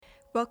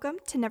Welcome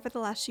to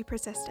Nevertheless She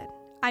Persisted.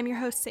 I'm your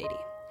host, Sadie.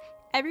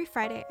 Every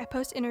Friday, I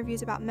post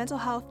interviews about mental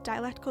health,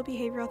 dialectical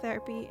behavioral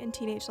therapy, and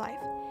teenage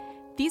life.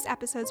 These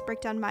episodes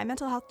break down my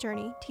mental health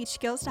journey, teach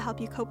skills to help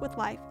you cope with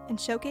life,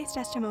 and showcase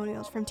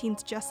testimonials from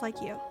teens just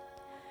like you.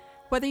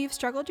 Whether you've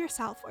struggled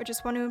yourself or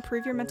just want to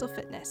improve your mental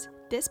fitness,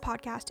 this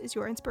podcast is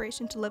your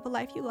inspiration to live a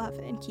life you love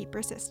and keep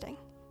persisting.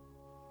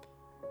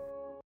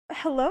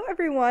 Hello,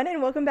 everyone,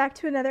 and welcome back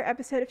to another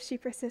episode of She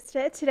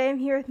Persisted. Today I'm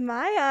here with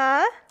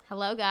Maya.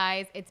 Hello,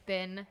 guys. It's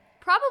been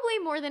probably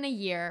more than a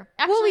year.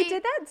 Actually, well, we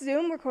did that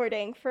Zoom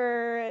recording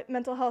for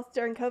mental health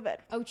during COVID.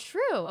 Oh,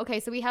 true. Okay,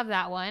 so we have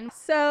that one.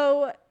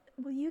 So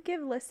will you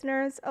give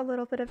listeners a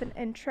little bit of an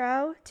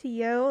intro to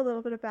you, a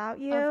little bit about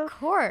you? Of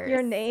course.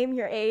 Your name,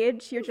 your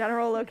age, your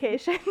general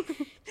location.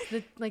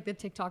 the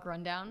TikTok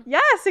rundown.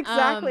 Yes,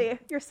 exactly.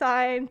 Your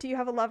sign. Do you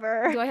have a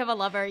lover? Do I have a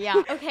lover?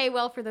 Yeah. Okay,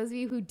 well, for those of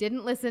you who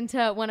didn't listen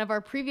to one of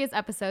our previous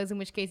episodes, in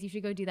which case you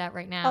should go do that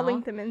right now. I'll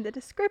link them in the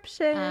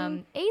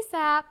description.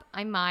 ASAP.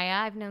 I'm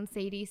Maya. I've known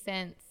Sadie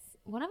since,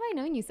 when have I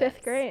known you since?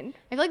 5th grade.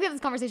 I feel like we have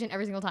this conversation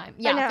every single time.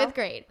 Yeah, 5th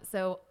grade.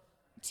 So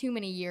too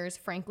many years,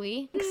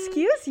 frankly.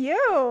 Excuse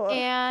you.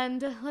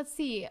 And let's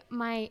see,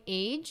 my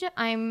age,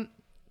 I'm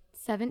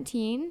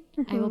 17.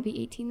 I will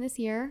be 18 this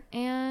year.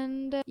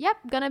 And yep,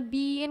 gonna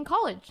be in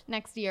college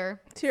next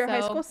year. So you're a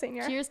high school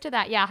senior. Cheers to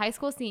that. Yeah, high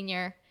school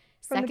senior.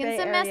 From Second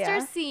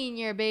semester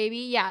senior, baby.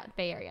 Yeah,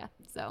 Bay Area.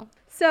 So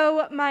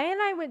Maya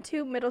and I went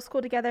to middle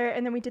school together,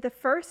 and then we did the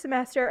first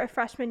semester of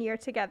freshman year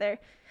together.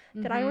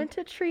 Then I went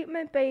to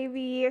treatment,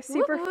 baby.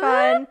 Super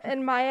fun.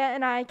 And Maya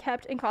and I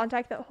kept in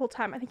contact the whole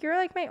time. I think you were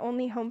like my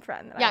only home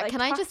friend. Yeah,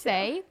 can I just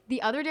say,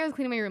 the other day I was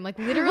cleaning my room, like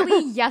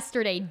literally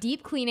yesterday,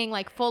 deep cleaning,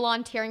 like full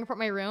on tearing apart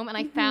my room. And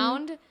I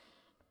found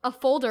a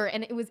folder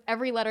and it was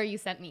every letter you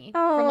sent me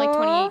from like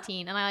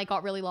 2018. And I like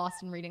got really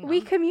lost in reading them.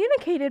 We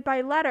communicated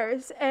by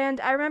letters. And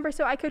I remember,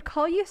 so I could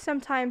call you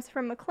sometimes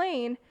from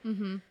McLean.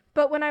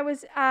 But when I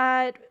was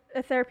at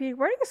a therapeutic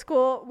boarding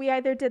school, we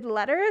either did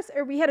letters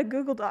or we had a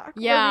Google Doc.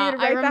 Yeah,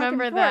 I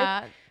remember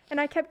that.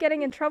 And I kept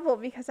getting in trouble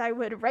because I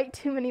would write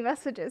too many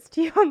messages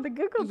to you on the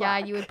Google Doc. Yeah,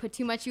 you would put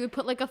too much. You would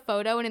put like a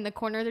photo, and in the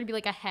corner there'd be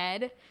like a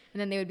head, and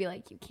then they would be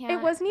like, "You can't."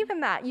 It wasn't even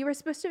that. You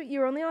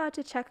were only allowed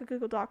to check a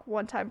Google Doc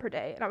one time per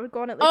day, and I would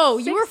go on it like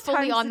 6 you were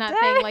fully on that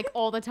thing like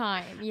all the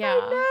time. Yeah.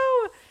 I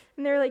know.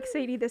 And they were like,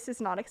 "Sadie, this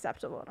is not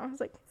acceptable." And I was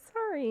like,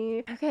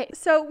 sorry. Okay,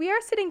 so we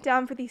are sitting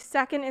down for the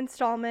second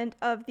installment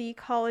of the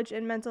College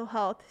and Mental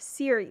Health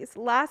series.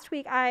 Last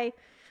week,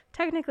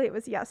 technically it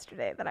was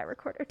yesterday that I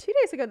recorded, or 2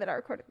 days ago that I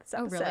recorded this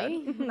episode.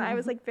 Oh, really? I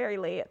was like very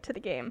late to the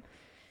game.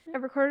 I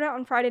recorded it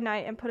on Friday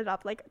night and put it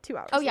up like 2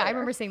 hours Oh, yeah, later. I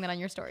remember seeing that on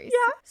your stories.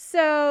 Yeah.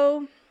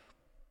 So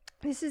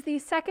this is the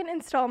second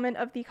installment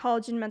of the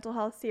College and Mental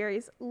Health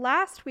series.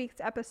 Last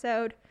week's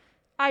episode,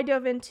 I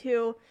dove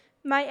into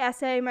my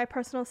essay, my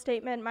personal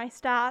statement, my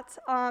stats,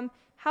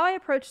 how I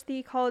approached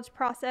the college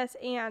process,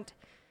 and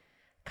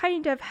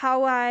kind of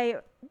how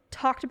I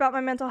talked about my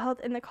mental health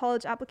in the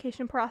college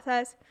application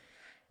process.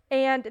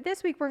 And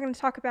this week we're going to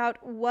talk about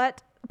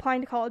what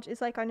applying to college is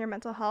like on your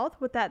mental health,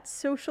 what that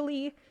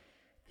socially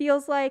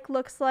feels like,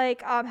 looks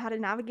like, how to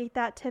navigate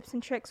that, tips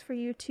and tricks for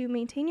you to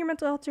maintain your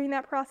mental health during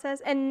that process.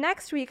 And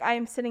next week I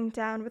am sitting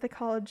down with a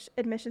college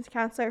admissions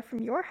counselor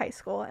from your high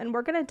school, and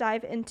we're going to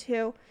dive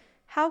into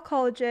how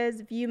colleges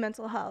view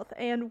mental health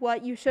and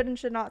what you should and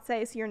should not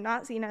say so you're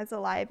not seen as a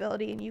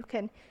liability and you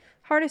can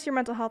harness your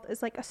mental health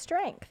as like a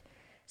strength.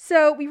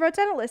 So we wrote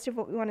down a list of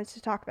what we wanted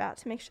to talk about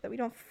to make sure that we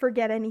don't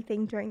forget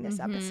anything during this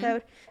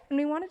episode. And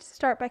we wanted to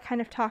start by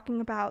kind of talking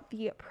about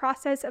the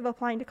process of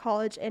applying to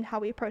college and how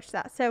we approach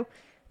that. So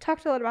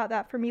talked a lot about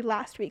that for me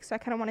last week. So I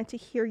kind of wanted to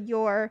hear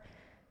your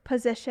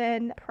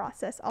position,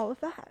 process, all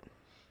of that.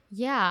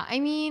 Yeah, I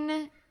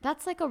mean,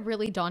 that's like a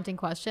really daunting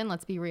question.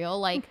 Let's be real.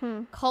 Like,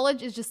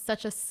 college is just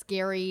such a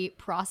scary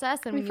process.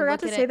 And we forgot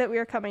to say that we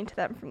are coming to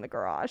them from the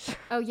garage.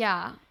 Oh,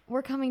 yeah.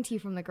 We're coming to you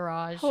from the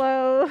garage.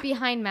 Hello.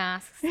 Behind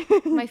masks.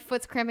 My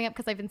foot's cramping up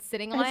because I've been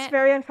sitting on it. It's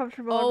very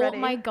uncomfortable already. Oh,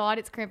 my God.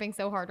 It's cramping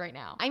so hard right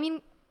now. I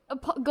mean,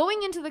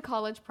 going into the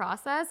college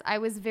process, I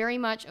was very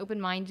much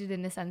open-minded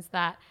in the sense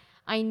that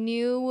I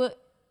knew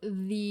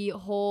the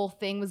whole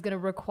thing was going to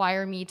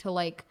require me to,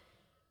 like,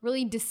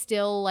 really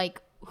distill,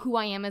 like, who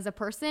I am as a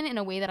person in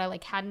a way that I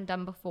like hadn't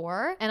done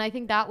before. And I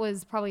think that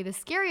was probably the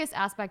scariest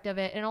aspect of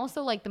it, and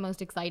also like the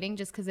most exciting,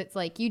 just because it's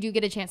like you do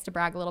get a chance to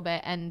brag a little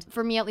bit. And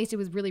for me, at least, it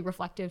was really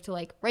reflective to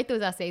like write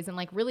those essays and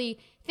like really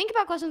think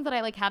about questions that I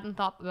like hadn't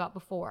thought about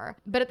before.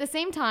 But at the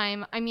same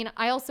time, I mean,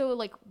 I also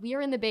like, we are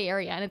in the Bay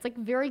Area and it's like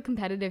very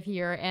competitive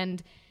here.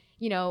 And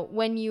you know,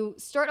 when you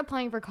start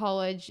applying for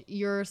college,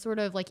 you're sort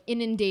of like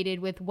inundated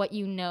with what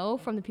you know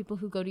from the people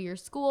who go to your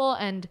school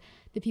and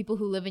the people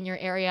who live in your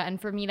area. And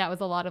for me, that was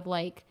a lot of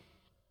like,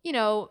 you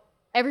know,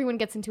 everyone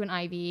gets into an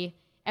Ivy,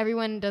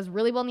 everyone does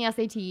really well in the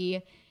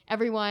SAT,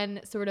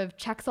 everyone sort of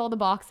checks all the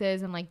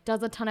boxes and like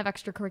does a ton of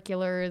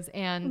extracurriculars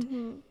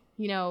and,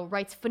 you know,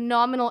 writes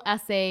phenomenal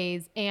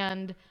essays.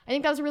 And I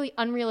think that was a really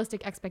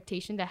unrealistic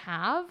expectation to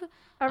have.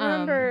 I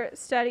remember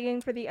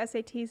studying for the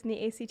SATs and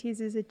the ACTs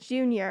as a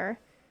junior.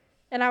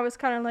 And I was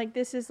kind of like,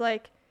 this is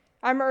like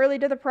I'm early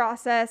to the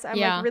process. I'm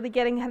like really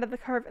getting ahead of the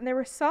curve. And there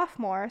were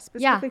sophomores,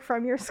 specifically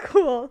from your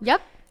school.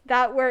 Yep.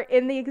 That were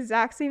in the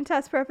exact same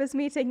test prep as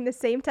me, taking the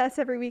same test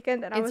every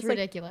weekend. And I was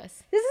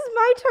ridiculous. Like, this is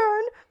my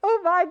turn.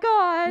 Oh my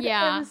God.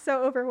 Yeah. It was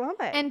so overwhelming.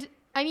 And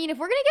I mean, if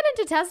we're going to get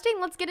into testing,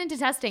 let's get into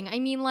testing. I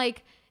mean,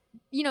 like,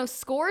 you know,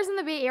 scores in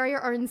the Bay Area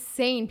are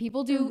insane.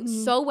 People do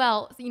so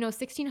well. You know,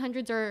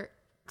 1600s are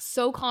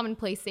so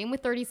commonplace. Same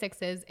with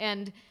 36s.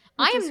 And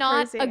I am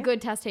not a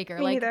good test taker.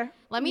 Me neither.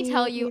 Let me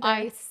tell you,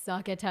 I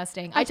suck at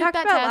testing. I took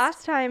that test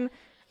last time.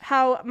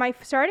 How my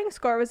starting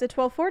score was a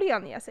 1240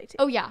 on the SAT.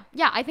 Oh, yeah.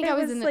 Yeah, I think I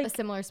was in a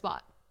similar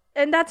spot.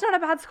 And that's not a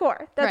bad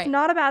score. That's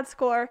not a bad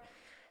score.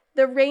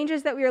 The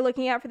ranges that we were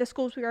looking at for the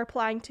schools we were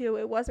applying to,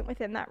 it wasn't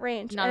within that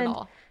range. Not at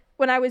all.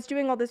 When I was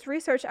doing all this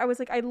research, I was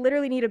like, I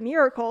literally need a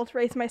miracle to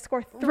raise my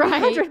score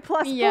 300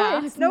 plus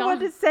points. No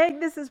one is saying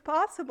this is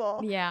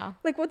possible. Yeah.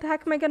 Like, what the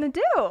heck am I going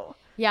to do?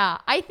 Yeah.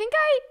 I think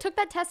I took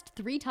that test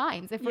 3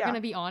 times, if we're going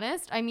to be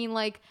honest. I mean,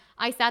 like,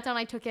 I sat down,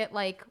 I took it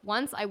like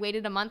once, I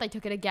waited a month, I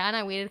took it again,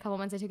 I waited a couple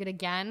months, I took it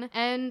again.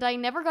 And I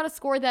never got a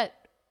score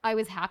that I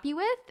was happy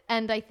with.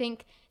 And I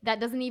think that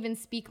doesn't even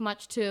speak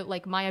much to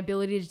like my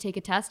ability to take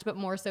a test, but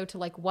more so to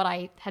like what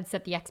I had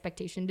set the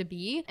expectation to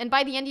be. And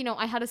by the end, you know,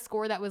 I had a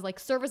score that was like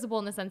serviceable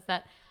in the sense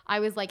that I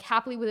was like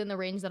happily within the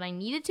range that I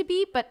needed to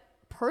be. But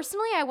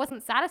personally, I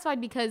wasn't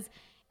satisfied because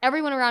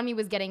everyone around me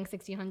was getting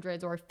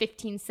 1600s or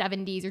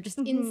 1570s or just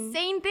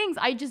insane things.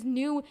 I just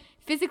knew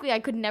physically I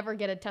could never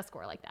get a test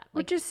score like that.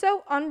 Which is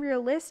so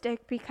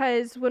unrealistic,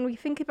 because when we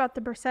think about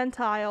the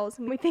percentiles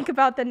and we think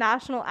about the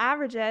national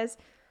averages,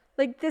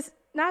 like this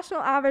national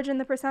average and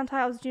the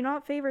percentiles do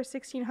not favor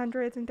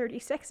 1600s and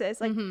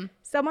 36s. Like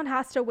someone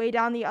has to weigh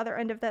down the other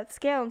end of that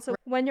scale. And so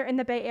when you're in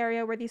the Bay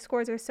Area where these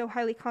scores are so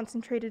highly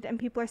concentrated and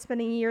people are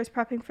spending years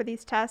prepping for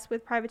these tests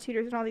with private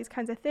tutors and all these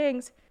kinds of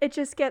things, it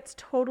just gets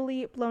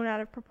totally blown out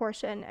of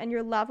proportion, and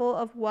your level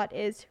of what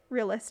is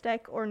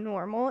realistic or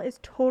normal is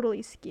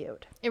totally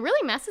skewed. It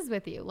really messes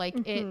with you. Like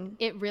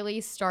it really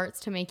starts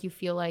to make you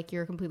feel like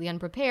you're completely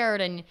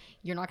unprepared and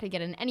you're not going to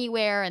get in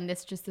anywhere. And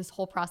this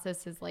whole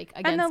process is like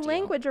against you. And the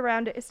language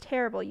around it is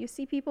terrible. You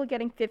see people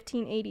getting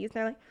 1580s and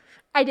they're like,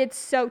 I did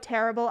so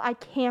terrible. I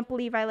can't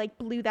believe I like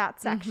blew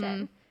that section.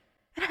 And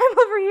I'm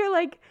over here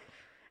like,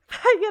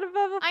 I get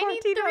above a 14. I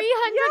need 300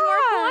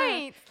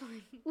 more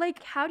points.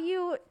 Like, how do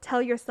you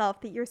tell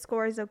yourself that your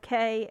score is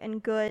okay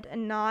and good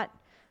and not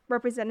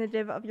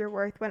representative of your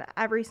worth when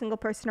every single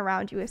person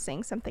around you is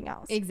saying something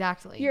else?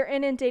 Exactly. You're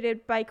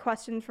inundated by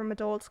questions from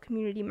adults,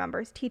 community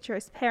members,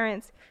 teachers,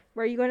 parents.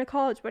 Where are you going to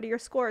college? What are your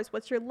scores?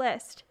 What's your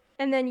list?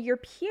 And then your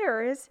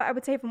peers, I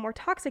would say, have a more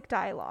toxic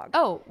dialogue.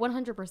 Oh,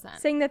 100%.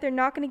 Saying that they're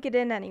not going to get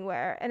in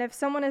anywhere. And if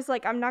someone is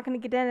like, I'm not going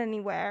to get in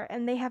anywhere,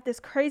 and they have this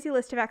crazy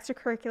list of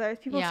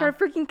extracurriculars, people start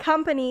freaking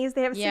companies,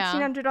 they have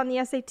 1600 on the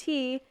SAT.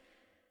 Like,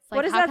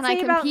 what does that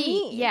say about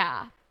me?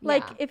 Yeah.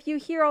 Like, if you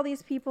hear all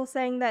these people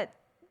saying that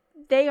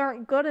they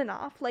aren't good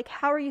enough, like,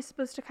 how are you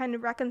supposed to kind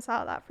of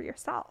reconcile that for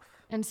yourself?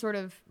 And sort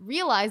of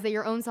realize that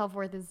your own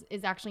self-worth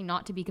is actually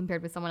not to be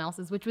compared with someone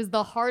else's, which was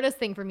the hardest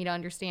thing for me to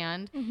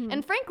understand.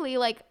 And frankly,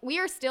 like,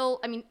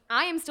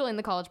 I am still in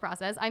the college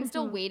process. I'm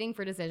still waiting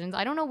for decisions.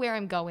 I don't know where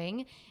I'm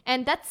going.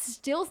 And that's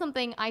still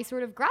something I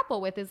sort of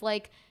grapple with, is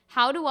like,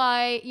 how do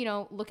I, you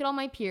know, look at all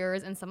my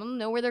peers, and some of them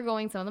know where they're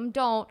going, some of them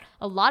don't.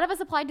 A lot of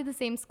us applied to the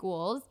same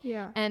schools.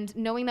 Yeah. And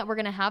knowing that we're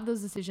going to have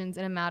those decisions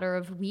in a matter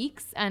of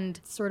weeks and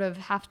sort of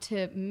have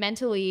to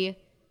mentally,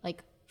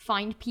 like,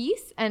 find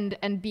peace and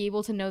be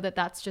able to know that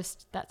that's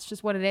just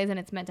what it is and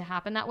it's meant to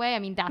happen that way. I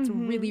mean, that's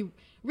really,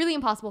 really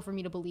impossible for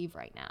me to believe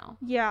right now.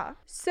 Yeah.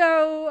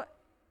 So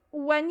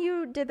when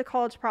you did the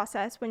college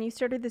process, when you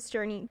started this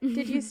journey,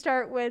 did you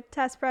start with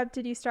test prep?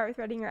 Did you start with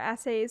writing your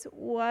essays?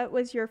 What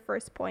was your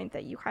first point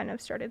that you kind of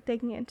started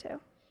digging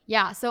into?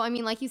 Yeah. So, I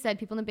mean, like you said,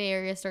 people in the Bay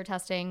Area start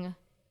testing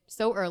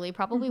so early,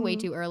 probably way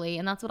too early.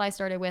 And that's what I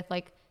started with,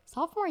 like,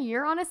 sophomore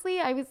year, honestly.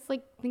 I was,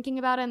 like, thinking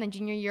about it. And then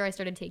junior year, I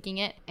started taking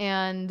it.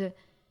 And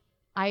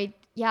I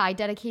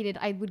dedicated,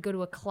 I would go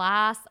to a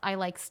class. I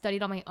like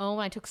studied on my own.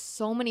 I took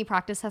so many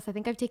practice tests. I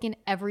think I've taken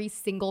every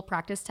single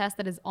practice test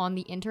that is on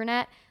the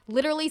internet,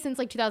 literally since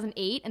like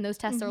 2008. And those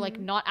tests are like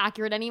not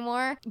accurate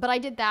anymore. But I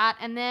did that.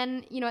 And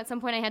then, you know, at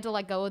some point I had to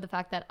let go of the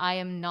fact that I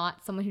am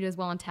not someone who does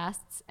well on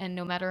tests. And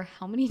no matter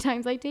how many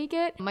times I take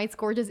it, my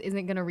score just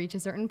isn't going to reach a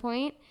certain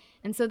point.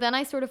 And so then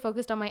I sort of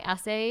focused on my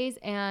essays,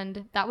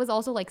 and that was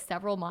also like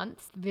several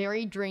months,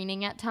 very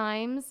draining at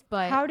times.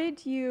 But how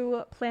did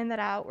you plan that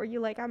out? Were you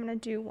like, I'm going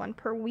to do one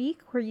per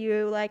week? Were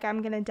you like,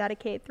 I'm going to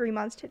dedicate 3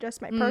 months to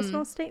just my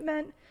personal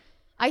statement?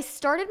 I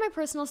started my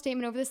personal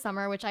statement over the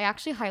summer, which I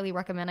actually highly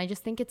recommend. I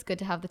just think it's good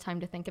to have the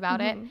time to think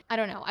about it. I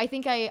don't know. I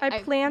think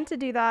I planned to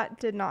do that,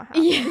 did not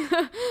happen.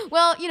 Yeah.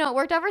 Well, you know, it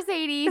worked out for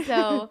Sadie,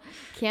 so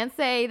can't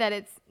say that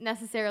it's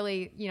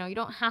necessarily, you know, you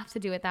don't have to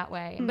do it that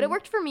way. But it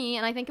worked for me,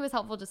 and I think it was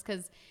helpful just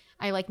because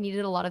I like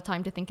needed a lot of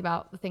time to think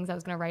about the things I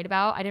was going to write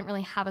about. I didn't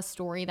really have a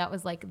story that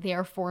was like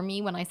there for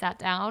me when I sat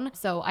down.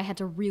 So I had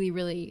to really,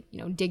 really, you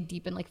know, dig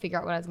deep and like figure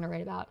out what I was going to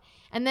write about.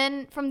 And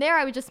then from there,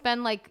 I would just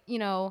spend like, you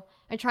know,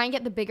 I try and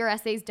get the bigger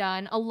essays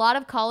done. A lot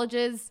of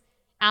colleges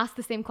ask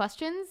the same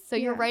questions. So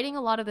you're writing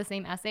a lot of the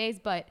same essays,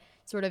 but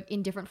sort of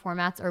in different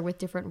formats or with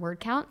different word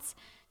counts.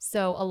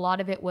 So a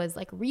lot of it was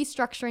like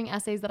restructuring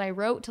essays that I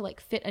wrote to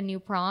like fit a new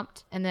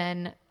prompt. And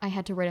then I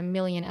had to write a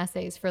million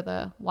essays for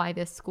the why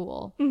this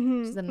school,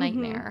 which is a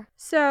nightmare.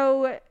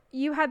 So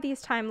you had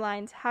these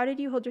timelines. How did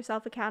you hold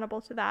yourself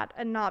accountable to that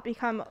and not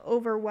become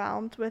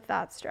overwhelmed with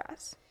that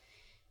stress?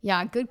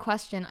 Yeah, good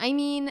question. I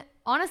mean,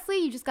 honestly,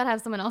 you just got to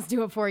have someone else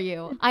do it for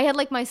you. I had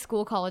like my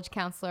school college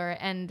counselor,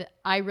 and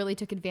I really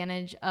took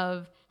advantage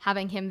of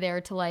having him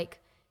there to like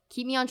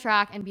keep me on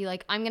track and be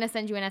like, I'm going to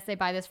send you an essay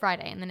by this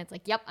Friday. And then it's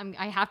like, yep,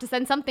 I have to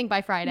send something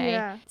by Friday.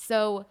 Yeah.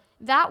 So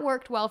that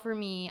worked well for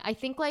me. I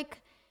think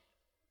like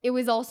it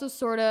was also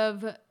sort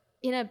of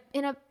in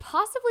a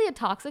possibly a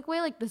toxic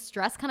way, like the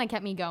stress kind of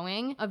kept me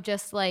going of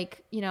just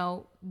like, you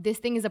know, this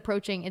thing is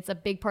approaching. It's a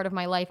big part of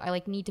my life. I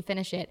like need to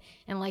finish it.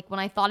 And like when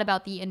I thought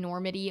about the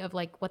enormity of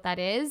like what that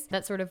is,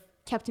 that sort of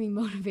kept me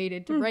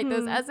motivated to write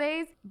those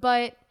essays.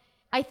 But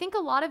I think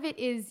a lot of it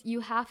is you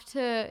have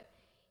to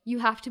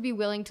be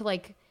willing to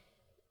like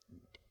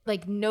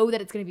know that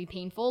it's going to be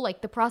painful.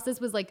 Like the process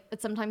was like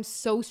sometimes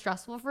so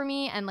stressful for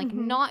me and like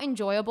not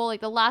enjoyable.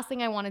 Like the last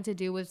thing I wanted to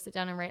do was sit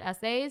down and write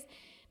essays.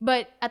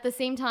 But at the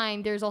same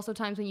time, there's also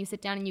times when you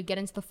sit down and you get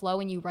into the flow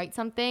and you write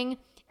something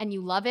and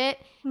you love it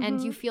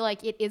and you feel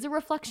like it is a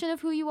reflection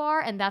of who you are,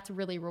 and that's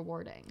really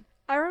rewarding.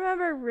 I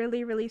remember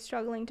really, really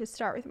struggling to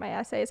start with my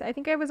essays. I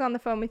think I was on the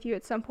phone with you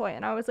at some point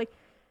and I was like,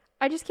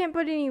 I just can't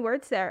put any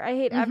words there. I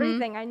hate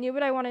everything. I knew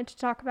what I wanted to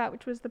talk about,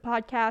 which was the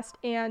podcast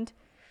and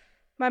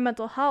my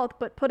mental health,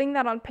 but putting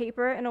that on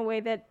paper in a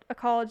way that a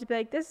college would be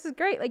like, this is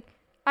great. Like,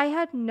 I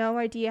had no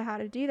idea how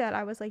to do that.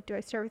 I was like, do I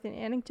start with an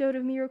anecdote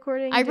of me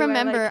recording?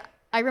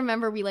 I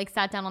remember we like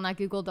sat down on that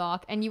Google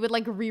Doc and you would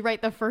like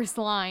rewrite the first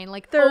line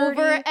like 30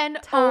 over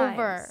and times.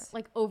 over,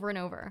 like over and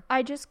over.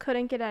 I just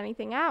couldn't get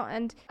anything out.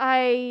 And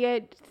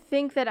I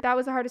think that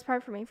was the hardest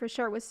part for me for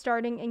sure, was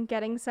starting and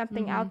getting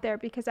something out there,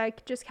 because I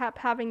just kept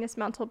having this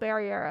mental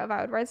barrier of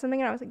I would write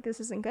something and I was like, this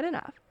isn't good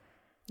enough.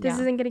 This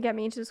isn't going to get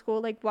me into school.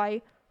 Like,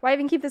 why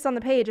even keep this on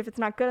the page if it's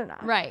not good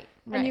enough? Right.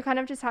 And you kind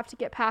of just have to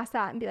get past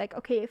that and be like,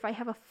 okay, if I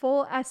have a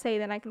full essay,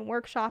 then I can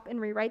workshop and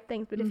rewrite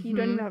things. But if you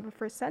don't even have a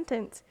first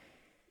sentence,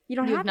 you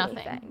don't have nothing.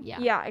 anything.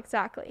 Yeah,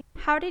 exactly.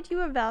 How did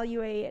you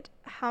evaluate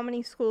how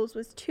many schools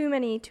was too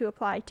many to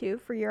apply to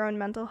for your own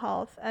mental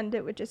health and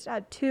it would just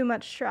add too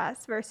much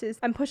stress versus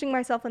I'm pushing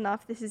myself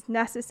enough, this is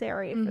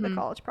necessary for the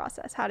college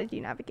process? How did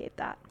you navigate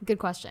that? Good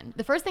question.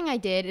 The first thing I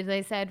did is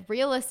I said,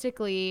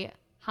 realistically,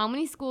 how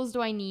many schools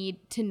do I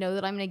need to know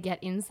that I'm going to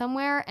get in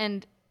somewhere?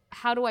 And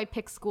how do I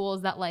pick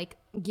schools that like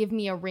give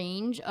me a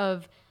range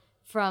of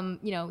from,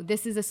 you know,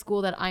 this is a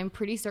school that I'm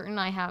pretty certain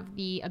I have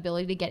the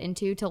ability to get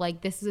into, to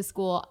like, this is a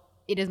school,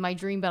 it is my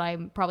dream, but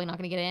I'm probably not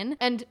going to get in.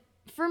 And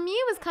for me,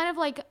 it was kind of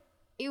like,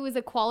 it was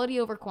a quality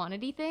over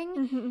quantity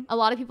thing. A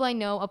lot of people I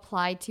know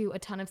applied to a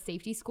ton of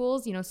safety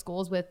schools, you know,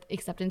 schools with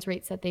acceptance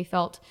rates that they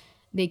felt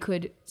they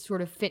could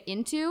sort of fit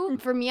into.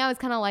 For me, I was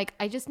kind of like,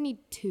 I just need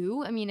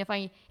two. I mean, if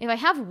I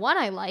have one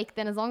I like,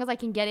 then as long as I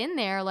can get in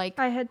there, like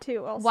I had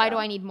two also. Why do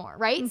I need more,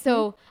 right?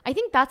 So I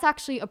think that's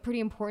actually a pretty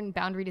important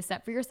boundary to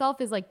set for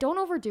yourself, is like, don't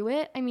overdo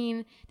it. I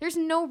mean, there's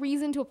no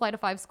reason to apply to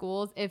 5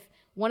 schools if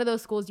one of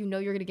those schools you know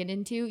you're going to get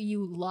into,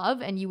 you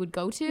love and you would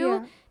go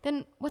to,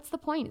 then what's the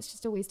point? It's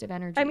just a waste of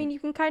energy. I mean, you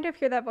can kind of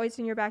hear that voice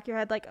in your back of your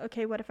head, like,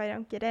 okay, what if I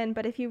don't get in?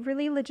 But if you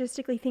really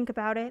logistically think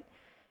about it,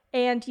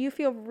 and you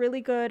feel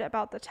really good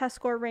about the test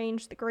score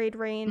range, the grade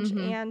range,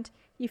 and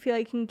you feel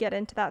like you can get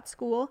into that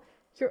school,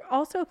 you're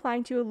also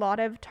applying to a lot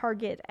of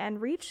target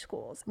and reach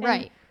schools.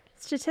 Right. And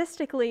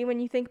statistically,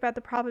 when you think about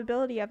the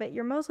probability of it,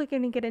 you're most likely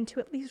going to get into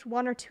at least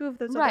 1 or 2 of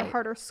those other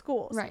harder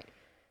schools. Right.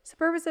 So the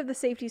purpose of the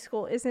safety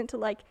school isn't to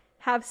like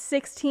have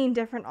 16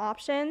 different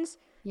options.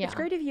 Yeah. It's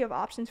great if you have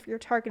options for your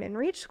target and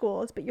reach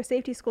schools, but your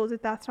safety schools,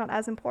 if that's not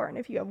as important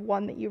if you have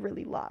one that you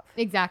really love.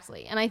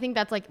 Exactly. And I think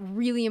that's like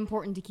really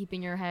important to keep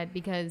in your head,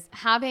 because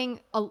having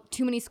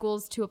too many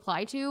schools to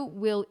apply to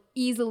will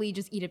easily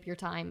just eat up your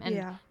time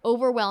and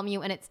overwhelm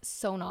you, and it's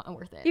so not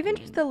worth it. Even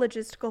just the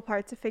logistical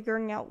parts of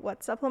figuring out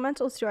what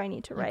supplementals do I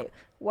need to write,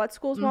 what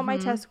schools want my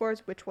test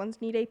scores, which ones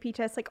need AP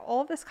tests, like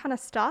all of this kind of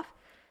stuff.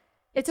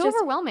 It's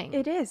overwhelming.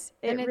 It is.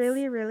 It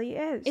really, really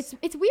is.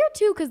 It's weird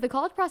too, because the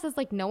college process,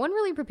 like no one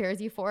really prepares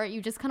you for it.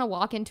 You just kind of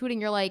walk into it and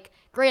you're like,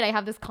 great, I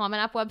have this Common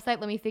App website.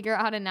 Let me figure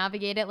out how to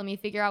navigate it. Let me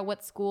figure out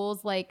what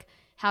schools like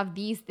have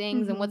these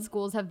things and what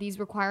schools have these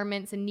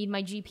requirements and need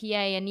my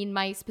GPA and need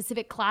my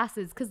specific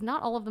classes, because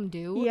not all of them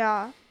do.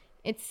 Yeah.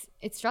 It's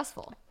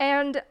stressful.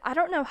 And I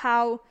don't know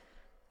how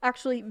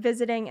actually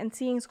visiting and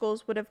seeing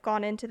schools would have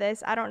gone into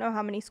this. I don't know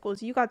how many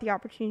schools you got the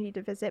opportunity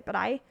to visit, but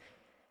I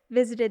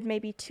visited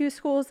maybe 2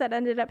 schools that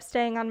ended up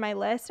staying on my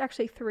list.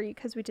 Actually 3,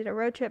 because we did a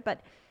road trip.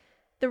 But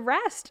the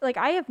rest, like,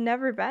 I have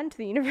never been to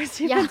the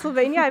University of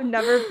Pennsylvania. I've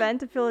never been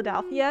to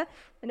Philadelphia.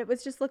 And it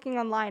was just looking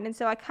online. And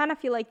so I kind of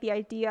feel like the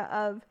idea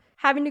of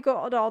having to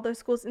go to all those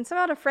schools and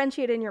somehow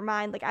differentiate in your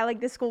mind, like, I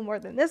like this school more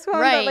than this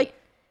one. Right. But, like,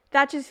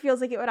 that just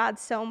feels like it would add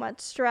so much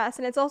stress.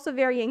 And it's also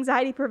very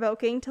anxiety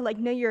provoking to like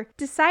know you're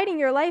deciding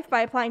your life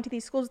by applying to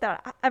these schools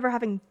without ever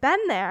having been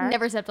there.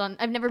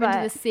 I've never been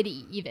to the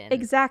city even.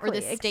 Exactly. Or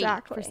the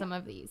state for some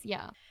of these.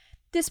 Yeah.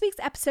 This week's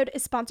episode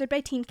is sponsored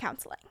by Teen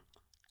Counseling.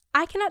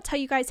 I cannot tell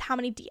you guys how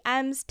many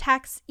DMs,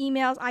 texts,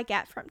 emails I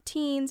get from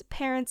teens,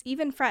 parents,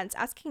 even friends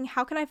asking,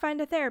 how can I find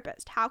a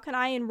therapist? How can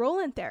I enroll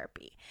in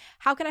therapy?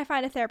 How can I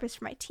find a therapist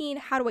for my teen?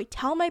 How do I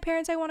tell my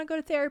parents I want to go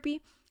to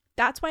therapy?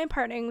 That's why I'm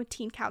partnering with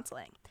Teen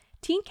Counseling.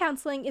 Teen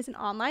Counseling is an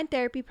online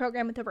therapy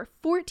program with over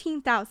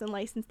 14,000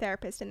 licensed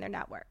therapists in their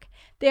network.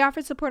 They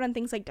offer support on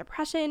things like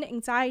depression,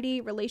 anxiety,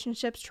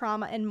 relationships,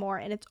 trauma, and more,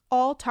 and it's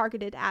all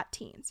targeted at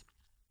teens.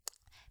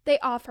 They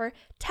offer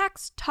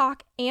text,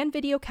 talk, and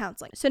video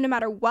counseling, so no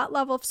matter what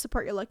level of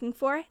support you're looking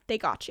for, they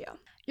got you.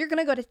 You're going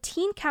to go to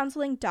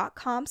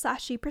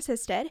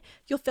teencounseling.com/shepersisted.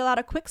 You'll fill out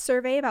a quick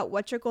survey about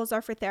what your goals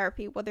are for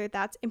therapy, whether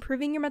that's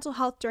improving your mental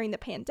health during the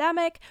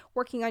pandemic,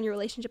 working on your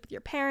relationship with your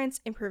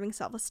parents, improving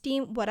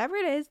self-esteem, whatever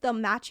it is, they'll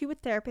match you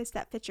with therapists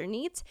that fit your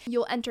needs.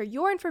 You'll enter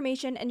your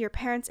information and your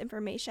parents'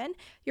 information.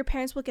 Your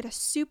parents will get a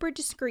super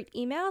discreet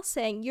email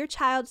saying your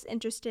child is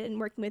interested in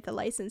working with a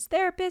licensed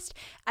therapist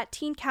at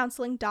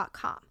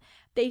teencounseling.com.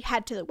 They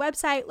head to the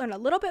website, learn a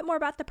little bit more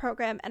about the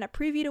program, and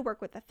approve you to work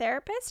with a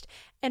therapist.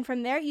 And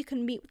from there, you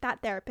can meet with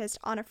that therapist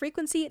on a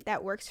frequency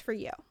that works for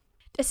you.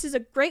 This is a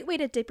great way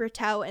to dip your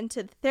toe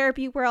into the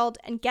therapy world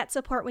and get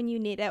support when you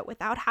need it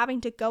without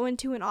having to go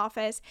into an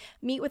office,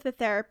 meet with a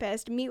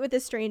therapist, meet with a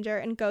stranger,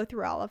 and go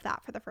through all of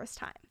that for the first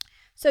time.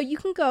 So you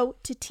can go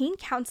to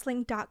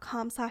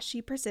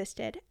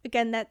teencounseling.com/shepersisted.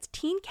 Again, that's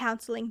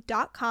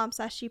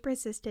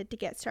teencounseling.com/shepersisted to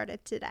get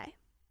started today.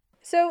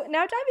 So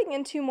now diving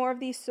into more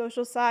of the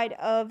social side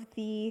of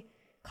the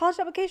college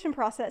application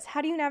process,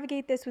 how do you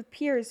navigate this with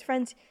peers,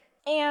 friends?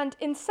 And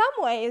in some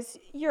ways,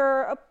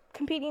 you're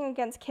competing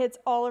against kids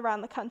all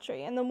around the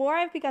country. And the more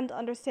I've begun to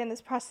understand this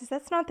process,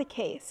 that's not the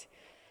case.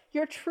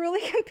 You're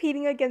truly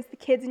competing against the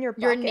kids in your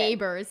bucket. Your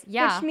neighbors,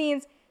 yeah. Which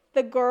means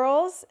the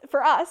girls,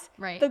 for us,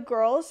 right, the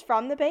girls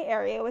from the Bay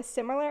Area with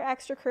similar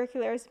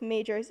extracurriculars,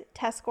 majors,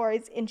 test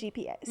scores, and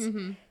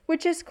GPAs,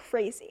 which is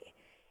crazy.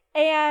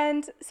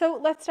 And so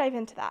let's dive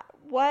into that.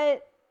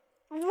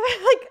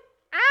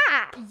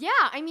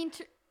 Yeah, I mean,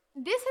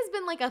 this has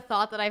been like a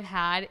thought that I've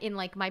had in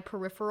like my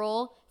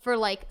peripheral for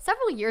like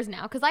several years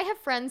now, because I have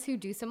friends who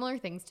do similar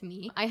things to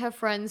me. I have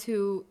friends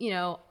who, you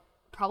know,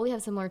 probably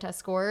have similar test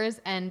scores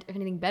and, if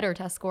anything, better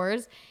test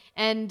scores.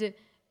 And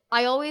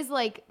I always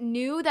like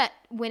knew that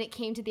when it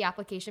came to the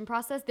application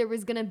process, there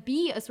was going to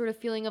be a sort of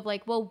feeling of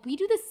like, well, we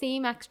do the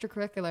same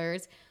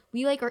extracurriculars.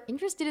 We like are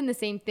interested in the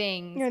same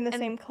things. You're in the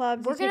same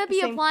clubs. We're going to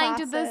be applying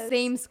to the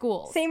same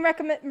schools. Same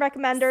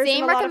recommenders.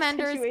 Same in a lot of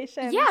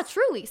situations. Yeah,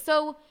 truly.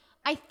 So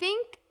I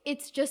think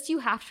it's just, you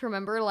have to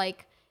remember,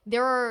 like,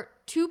 there are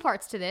two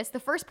parts to this.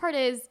 The first part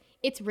is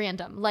it's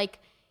random. Like,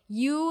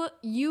 you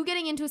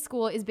getting into a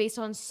school is based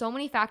on so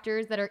many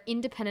factors that are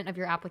independent of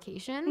your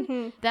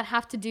application, that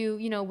have to do,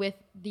 you know, with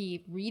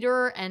the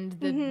reader and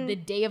the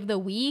day of the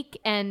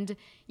week, and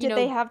did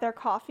they have their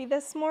coffee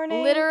this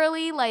morning?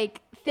 Literally,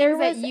 like, things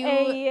that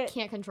you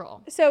can't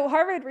control. So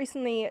Harvard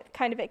recently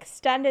kind of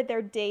extended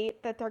their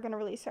date that they're going to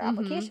release their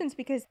applications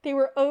because they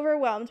were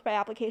overwhelmed by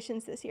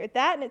applications this year.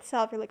 That in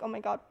itself, you're like, oh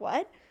my God,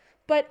 what?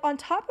 But on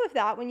top of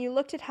that, when you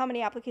looked at how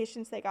many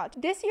applications they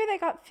got, this year they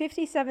got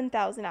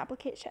 57,000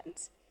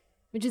 applications.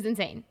 Which is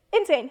insane.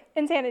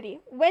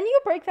 Insanity. When you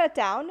break that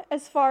down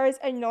as far as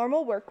a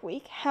normal work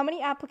week, how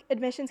many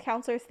admissions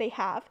counselors they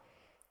have,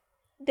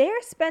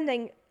 they're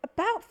spending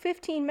about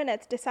 15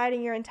 minutes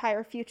deciding your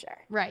entire future.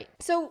 Right.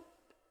 So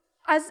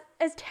as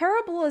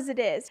terrible as it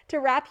is to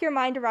wrap your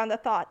mind around the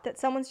thought that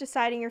someone's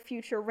deciding your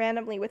future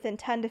randomly within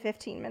 10 to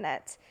 15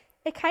 minutes,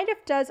 it kind of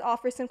does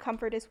offer some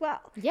comfort as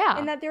well. Yeah.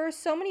 In that there are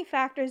so many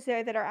factors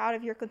there that are out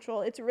of your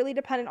control. It's really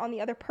dependent on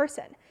the other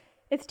person.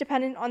 It's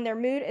dependent on their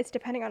mood. It's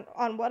depending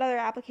on what other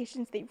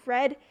applications they've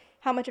read,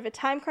 how much of a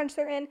time crunch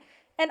they're in.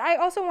 And I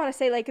also want to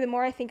say, like, the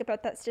more I think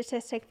about that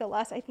statistic, the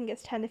less I think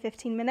it's 10 to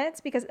 15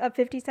 minutes, because of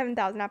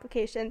 57,000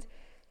 applications,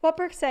 what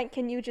percent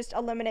can you just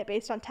eliminate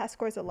based on test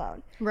scores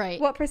alone? Right.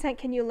 What percent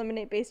can you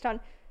eliminate based on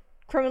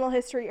criminal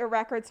history or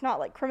records, not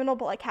like criminal,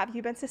 but like have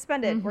you been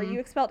suspended, were you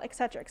expelled, et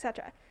cetera, et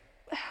cetera?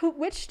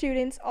 Which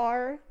students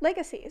are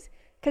legacies?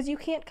 Because you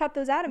can't cut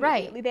those out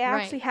immediately. Right. They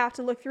actually have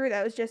to look through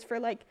those just for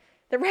like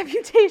the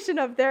reputation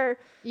of their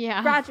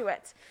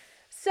graduates.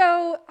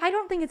 So I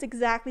don't think it's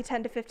exactly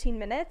 10 to 15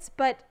 minutes,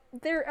 but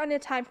they're on a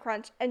time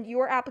crunch and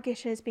your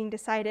application is being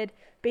decided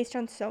based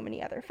on so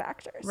many other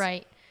factors.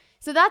 Right.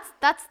 So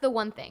that's the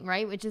one thing,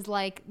 right? Which is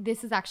like,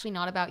 this is actually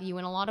not about you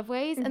in a lot of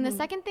ways. And the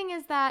second thing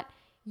is that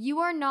you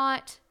are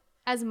not,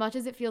 as much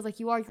as it feels like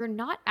you're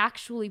not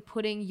actually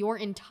putting your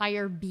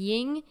entire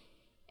being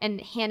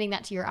and handing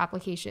that to your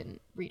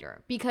application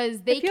reader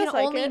because they can like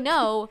only it.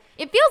 know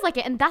it feels like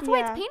it. And that's why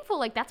Yeah. it's painful.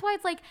 Like, that's why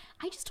it's like,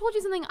 I just told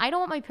you something I don't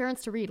want my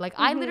parents to read. Like,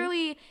 I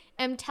literally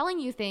am telling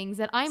you things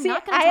that I'm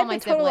not going to tell my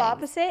siblings. I had the total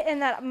opposite in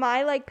that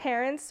my like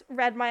parents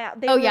read my.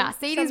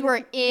 Sadie's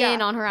were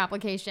in on her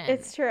application.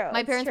 It's true.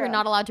 My parents were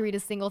not allowed to read a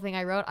single thing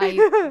I wrote.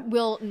 I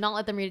will not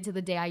let them read it to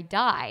the day I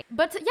die.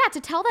 But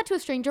to tell that to a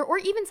stranger, or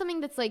even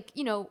something that's like,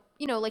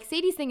 like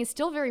Sadie's thing is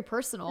still very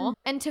personal,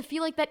 and to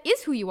feel like that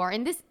is who you are.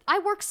 And this, I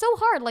worked so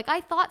hard. Like, I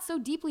thought so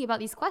deeply about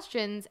these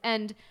questions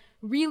and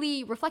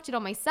really reflected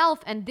on myself,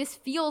 and this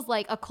feels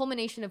like a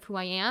culmination of who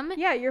I am.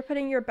 Yeah, you're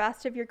putting your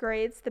best of your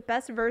grades, the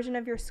best version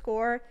of your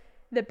score,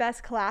 the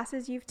best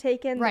classes you've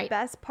taken, the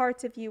best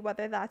parts of you,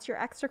 whether that's your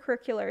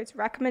extracurriculars,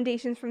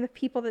 recommendations from the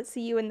people that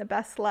see you in the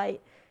best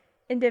light.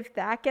 And if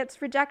that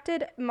gets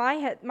rejected,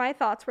 my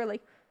thoughts were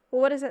like,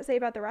 well, what does that say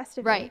about the rest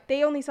of me?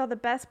 They only saw the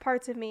best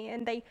parts of me,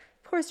 and they,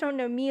 of course, don't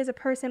know me as a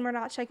person. We're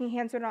not shaking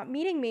hands. We're not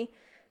meeting me.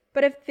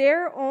 But if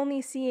they're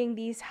only seeing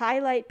these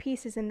highlight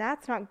pieces and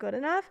that's not good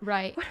enough,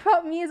 what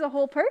about me as a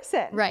whole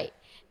person? Right.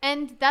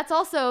 And that's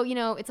also,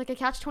 it's like a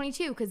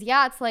catch-22 because,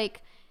 it's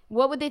like,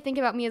 what would they think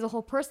about me as a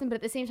whole person? But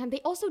at the same time, they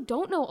also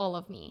don't know all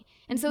of me.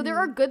 And so there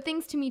are good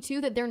things to me,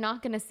 too, that they're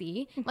not going to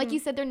see. Like you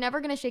said, they're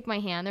never going to shake my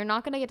hand. They're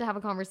not going to get to have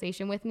a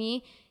conversation with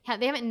me.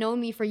 They haven't known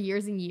me for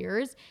years and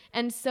years.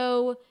 And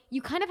so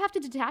you kind of have to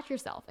detach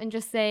yourself and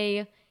just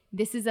say,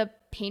 this is a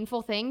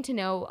painful thing to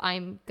know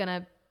I'm going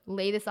to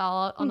lay this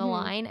all out on the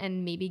line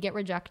and maybe get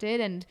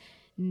rejected. And,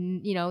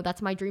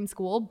 that's my dream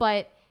school.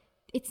 But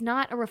it's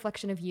not a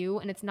reflection of you,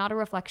 and it's not a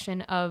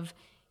reflection of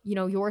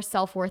your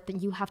self-worth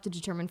that you have to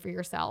determine for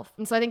yourself.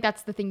 And so I think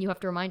that's the thing you have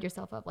to remind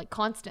yourself of, like,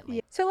 constantly.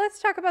 Yeah. So let's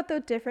talk about the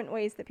different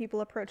ways that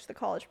people approach the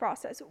college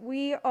process.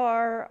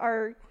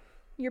 Your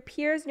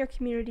peers in your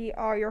community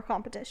are your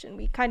competition.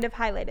 We kind of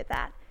highlighted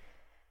that.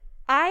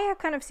 I have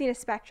kind of seen a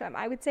spectrum.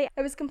 I would say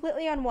I was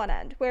completely on one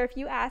end, where if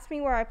you asked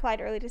me where I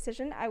applied early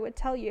decision, I would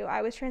tell you.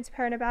 I was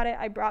transparent about it.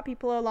 I brought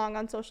people along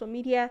on social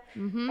media.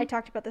 I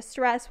talked about the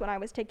stress when I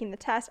was taking the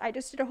test. I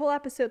just did a whole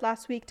episode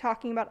last week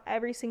talking about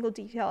every single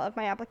detail of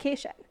my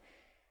application.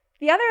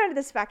 The other end of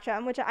the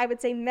spectrum, which I would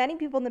say many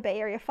people in the Bay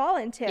Area fall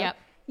into,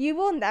 you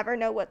will never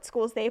know what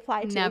schools they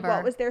applied to,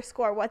 what was their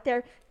score, what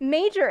their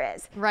major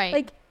is. Right.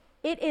 Like,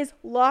 it is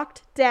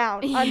locked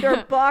down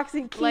under box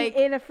and key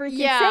in a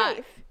freaking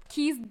safe.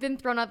 Key's been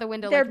thrown out the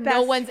window. Their like,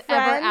 no one's friends,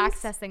 ever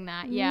accessing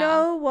that. Yeah.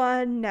 No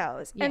one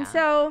knows. And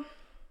so,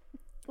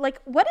 like,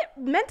 what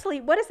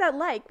is that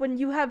like when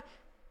you have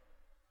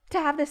to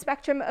have the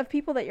spectrum of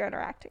people that you're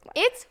interacting with?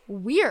 It's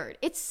weird.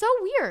 It's so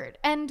weird.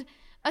 And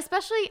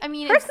especially, I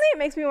mean, personally, it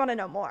makes me want to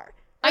know more.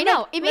 I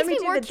know. It makes me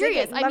more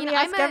curious. I mean,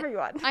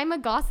 everyone. I'm a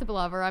gossip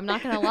lover. I'm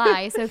not going to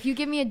lie. So if you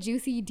give me a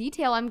juicy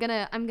detail, I'm going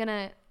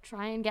to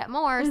try and get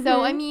more.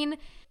 So, I mean,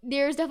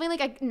 there's definitely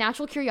like a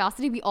natural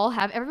curiosity we all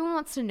have. Everyone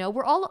wants to know.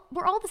 We're all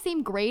the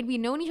same grade. We've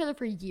known each other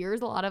for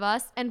years, a lot of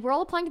us, and we're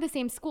all applying to the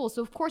same school.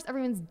 So of course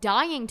everyone's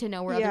dying to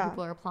know where other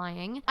people are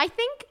applying. I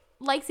think,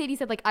 like Sadie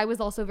said, like I was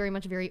also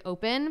very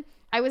open.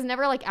 I was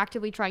never like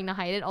actively trying to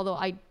hide it, although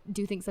I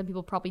do think some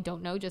people probably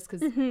don't know just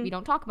because we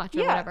don't talk much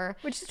or whatever.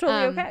 Which is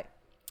totally okay.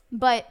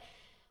 But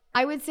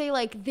I would say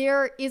like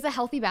there is a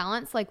healthy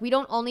balance. Like we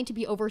don't all need to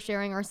be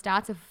oversharing our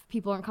stats if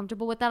people aren't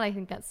comfortable with that. I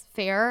think that's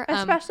fair.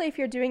 Especially if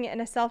you're doing it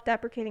in a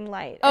self-deprecating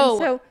light.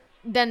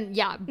 Then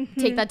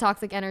take that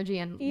toxic energy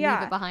and leave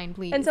it behind,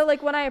 please. And so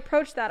like when I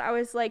approached that, I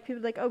was like,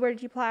 people were like, oh, where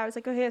did you apply? I was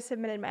like, okay, I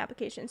submitted my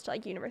applications to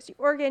like University of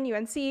Oregon,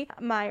 UNC.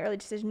 My early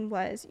decision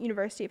was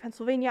University of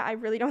Pennsylvania. I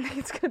really don't think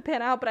it's going to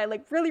pan out, but I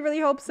like really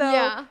hope so.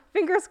 Yeah.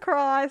 Fingers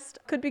crossed.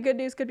 Could be good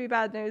news, could be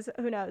bad news.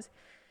 Who knows?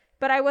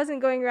 But I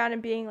wasn't going around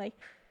and being like,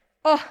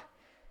 oh,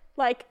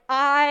 like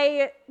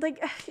there's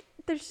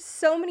just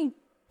so many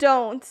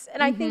don'ts.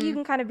 And I think you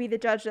can kind of be the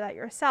judge of that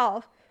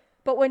yourself.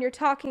 But when you're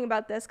talking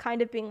about this,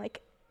 kind of being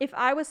like, if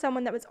I was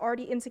someone that was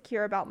already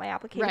insecure about my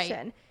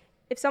application,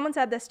 if someone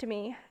said this to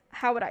me,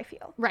 how would I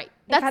feel? Right.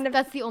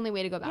 That's the only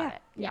way to go about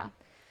it. Yeah.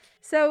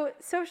 So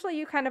socially,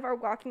 you kind of are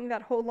walking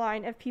that whole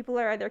line of people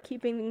are either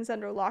keeping things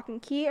under lock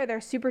and key or they're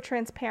super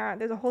transparent.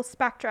 There's a whole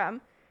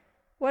spectrum.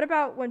 What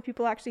about when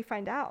people actually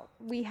find out?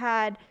 We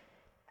had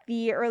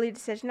the early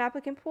decision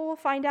applicant pool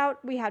find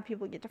out. We had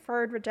people get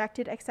deferred,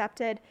 rejected,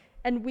 accepted.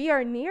 And we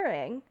are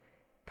nearing,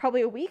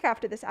 probably a week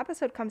after this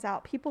episode comes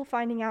out, people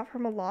finding out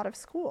from a lot of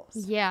schools.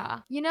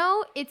 Yeah.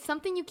 It's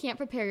something you can't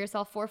prepare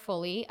yourself for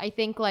fully. I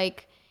think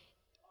like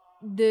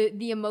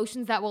the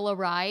emotions that will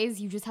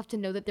arise, you just have to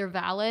know that they're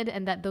valid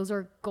and that those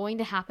are going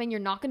to happen. You're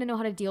not going to know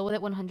how to deal with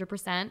it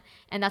 100%.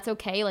 And that's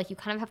okay. Like you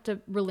kind of have to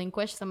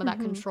relinquish some of that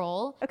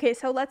control. Okay.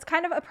 So let's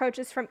kind of approach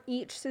this from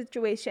each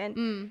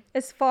situation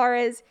as far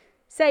as,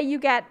 say you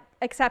get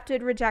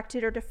accepted,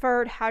 rejected, or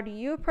deferred. How do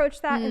you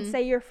approach that? And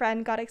say your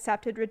friend got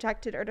accepted,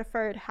 rejected, or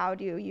deferred. How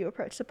do you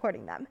approach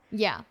supporting them?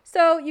 Yeah.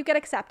 So you get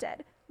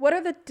accepted. What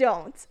are the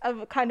don'ts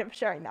of kind of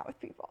sharing that with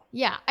people?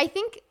 Yeah.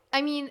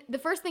 I mean, the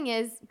first thing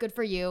is good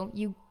for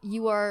you.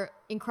 You are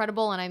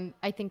incredible. And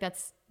I think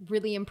that's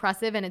really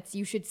impressive and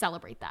you should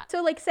celebrate that.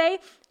 So like say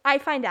I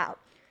find out.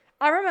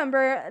 I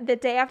remember the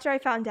day after I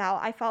found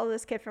out, I followed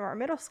this kid from our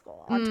middle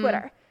school on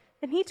Twitter.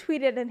 And he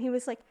tweeted and he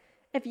was like,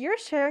 if you're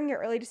sharing your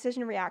early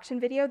decision reaction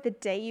video the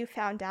day you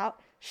found out,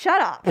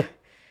 shut up.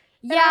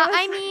 Yeah,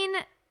 I mean,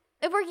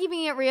 if we're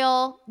keeping it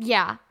real,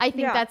 yeah, I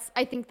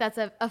think that's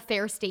a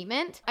fair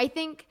statement. I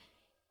think,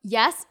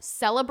 yes,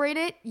 celebrate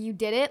it. You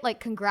did it. Like,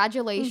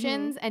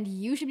 congratulations. And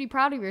you should be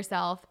proud of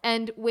yourself.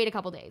 And wait a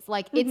couple days.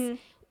 Like, it's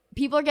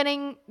people are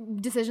getting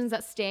decisions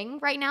that sting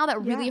right now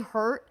that really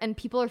hurt. And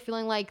people are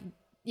feeling like,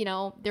 you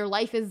know, their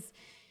life is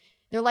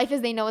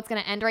they know it's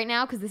going to end right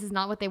now because this is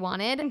not what they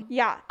wanted.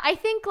 Yeah. I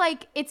think,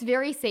 like, it's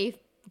very safe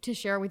to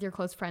share with your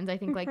close friends. I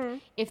think, like,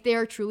 if they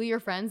are truly your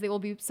friends, they will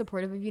be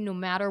supportive of you no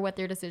matter what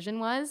their decision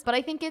was. But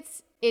I think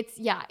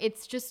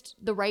it's just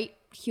the right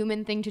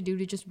human thing to do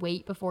to just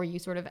wait before you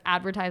sort of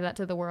advertise that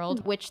to the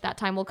world, which that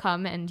time will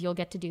come and you'll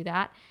get to do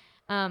that.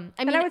 I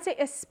would say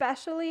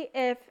especially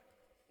if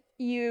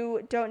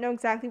you don't know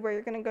exactly where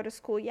you're going to go to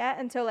school yet.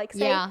 And so, like,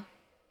 say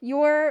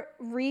your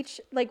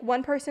reach, like,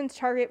 one person's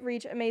target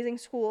reach amazing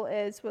school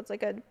is what's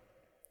like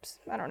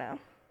I don't know.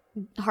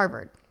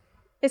 Harvard.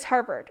 It's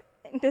Harvard.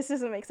 This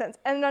doesn't make sense.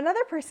 And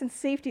another person's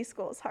safety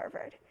school is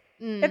Harvard.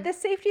 If the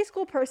safety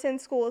school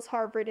person's school is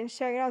Harvard and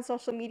sharing it on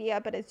social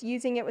media, but it's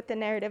using it with the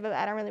narrative of,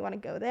 I don't really want to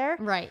go there.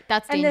 Right.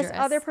 That's dangerous. And this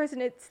other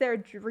person, it's their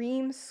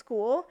dream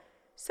school.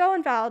 So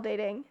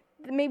invalidating.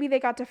 Maybe they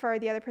got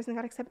deferred, the other person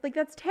got accepted. Like,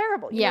 that's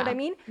terrible. You know what I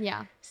mean?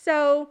 Yeah.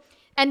 So.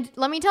 And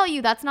let me tell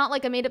you, that's not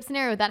like a made up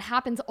scenario. That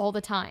happens all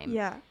the time.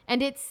 Yeah.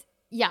 And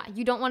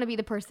you don't want to be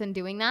the person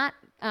doing that.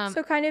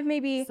 So kind of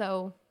maybe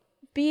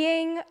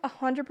being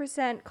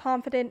 100%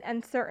 confident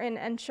and certain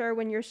and sure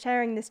when you're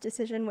sharing this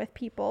decision with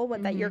people,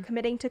 that you're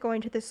committing to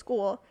going to this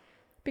school,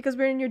 because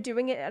when you're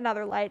doing it in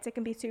other lights, it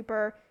can be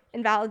super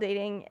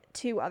invalidating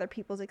to other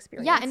people's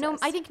experiences. Yeah, and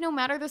I think no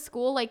matter the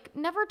school, like,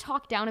 never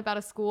talk down about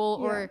a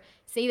school or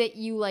say that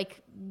you,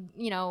 like,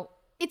 you know,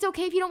 it's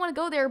okay if you don't want to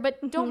go there,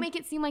 but don't make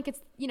it seem like it's,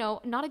 you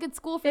know, not a good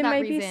school for that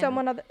reason. It might be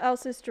someone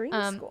else's dream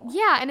school.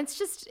 Yeah, and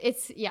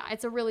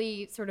it's a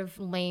really sort of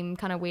lame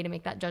kind of way to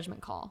make that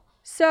judgment call.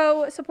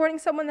 So supporting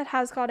someone that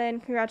has got in,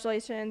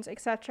 congratulations,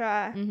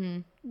 etc.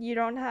 You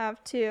don't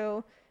have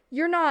to.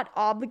 You're not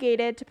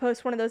obligated to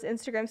post one of those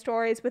Instagram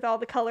stories with all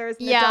the colors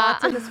and the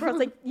dots and the swirls.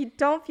 Like, you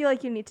don't feel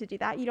like you need to do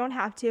that. You don't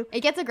have to.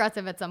 It gets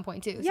aggressive at some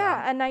point too.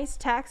 Yeah, a nice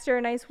text or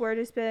a nice word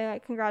is being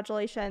like,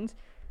 congratulations.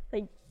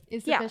 Like,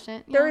 is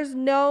sufficient. There is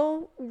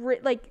no,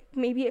 like,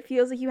 maybe it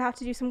feels like you have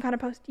to do some kind of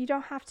post. You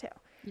don't have to.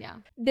 Yeah.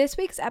 This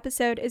week's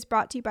episode is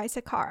brought to you by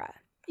Sakara.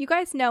 You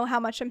guys know how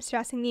much I'm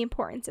stressing the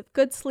importance of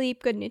good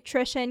sleep, good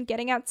nutrition,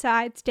 getting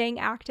outside, staying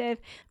active,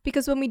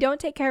 because when we don't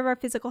take care of our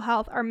physical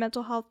health, our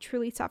mental health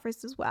truly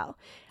suffers as well.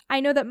 I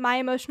know that my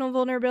emotional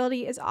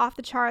vulnerability is off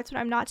the charts when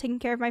I'm not taking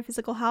care of my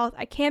physical health.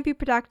 I can't be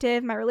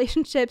productive, my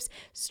relationships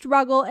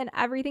struggle, and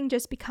everything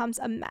just becomes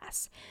a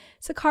mess.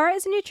 Sakara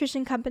is a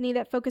nutrition company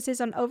that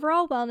focuses on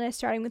overall wellness,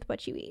 starting with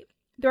what you eat.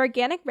 Their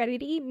organic,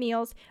 ready-to-eat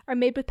meals are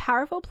made with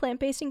powerful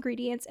plant-based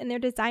ingredients, and they're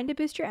designed to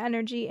boost your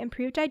energy,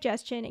 improve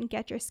digestion, and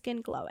get your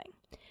skin glowing.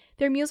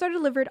 Their meals are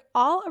delivered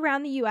all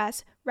around the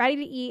U.S., ready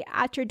to eat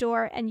at your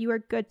door, and you are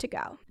good to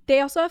go. They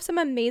also have some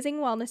amazing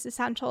wellness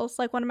essentials,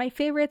 like one of my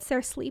favorites,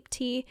 their sleep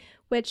tea,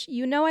 which,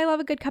 you know, I love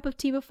a good cup of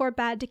tea before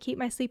bed to keep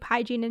my sleep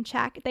hygiene in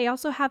check. They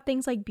also have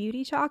things like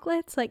beauty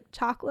chocolates, like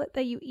chocolate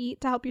that you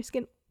eat to help your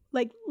skin,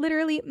 like,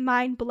 literally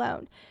mind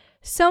blown.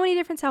 So many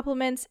different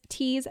supplements,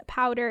 teas,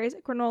 powders,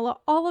 granola,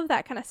 all of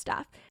that kind of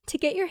stuff. To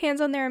get your hands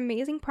on their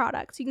amazing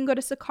products, you can go to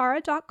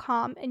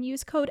sakara.com and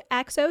use code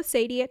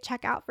XOSADIE at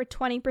checkout for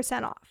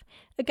 20% off.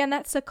 Again,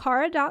 that's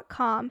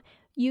sakara.com.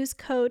 Use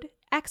code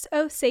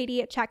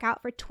XOSADIE at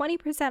checkout for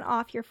 20%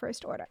 off your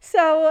first order.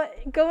 So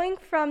going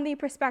from the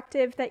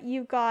perspective that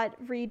you got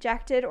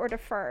rejected or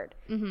deferred,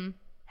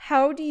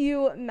 how do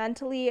you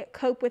mentally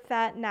cope with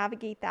that,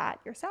 navigate that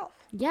yourself?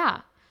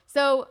 Yeah.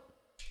 So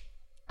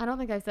I don't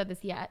think I've said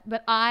this yet,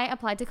 but I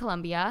applied to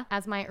Columbia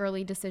as my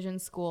early decision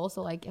school.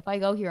 So, like, if I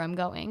go here, I'm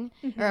going.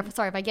 Or, if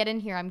I get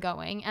in here, I'm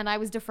going. And I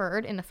was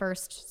deferred in the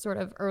first sort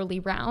of early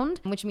round,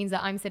 which means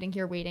that I'm sitting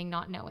here waiting,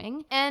 not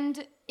knowing. And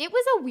it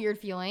was a weird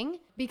feeling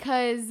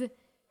because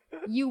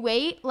you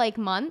wait, like,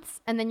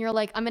 months, and then you're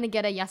like, I'm going to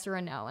get a yes or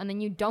a no. And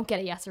then you don't get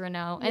a yes or a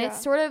no. And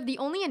it's sort of the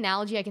only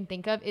analogy I can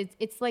think of is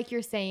it's like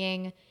you're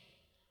saying,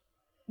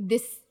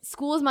 this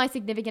school is my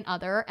significant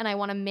other and I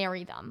want to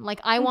marry them.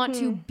 Like, I want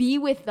to be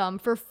with them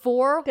for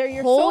 4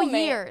 whole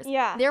years.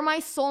 Yeah. They're my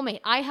soulmate.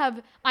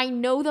 I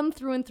know them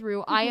through and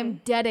through. I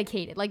am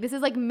dedicated. Like, this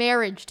is like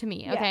marriage to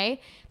me.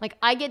 Okay. Like,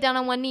 I get down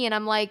on one knee and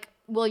I'm like,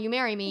 will you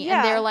marry me?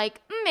 And they're like,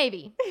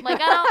 maybe. Like,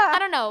 I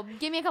don't know.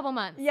 Give me a couple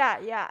months. Yeah.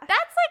 That's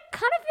like,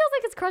 kind of feels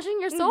like it's crushing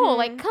your soul.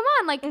 Like, come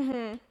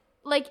on.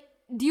 Like,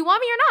 do you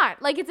want me or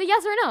not? Like, it's a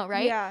yes or no,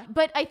 right? Yeah.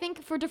 But I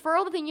think for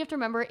deferral, the thing you have to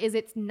remember is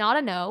it's not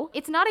a no.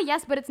 It's not a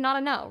yes, but it's not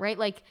a no, right?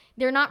 Like,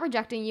 they're not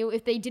rejecting you.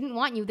 If they didn't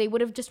want you, they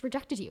would have just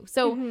rejected you.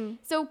 So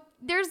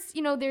there's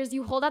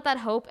you hold out that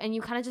hope, and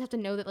you kind of just have to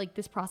know that like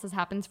this process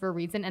happens for a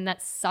reason, and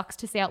that sucks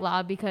to say out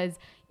loud because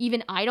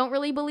even I don't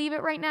really believe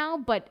it right now,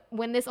 but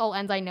when this all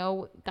ends, I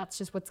know that's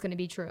just what's going to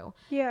be true.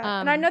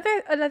 Yeah. And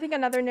I think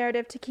another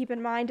narrative to keep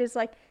in mind is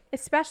like,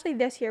 especially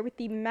this year with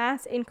the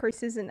mass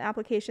increases in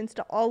applications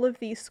to all of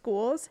these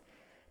schools,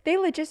 they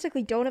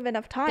logistically don't have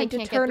enough time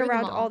to turn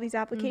around all these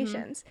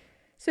applications.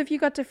 So if you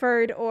got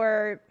deferred,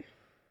 or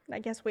I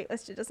guess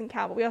waitlisted doesn't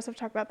count, but we also have to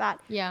talk about that.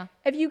 Yeah.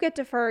 If you get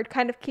deferred,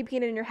 kind of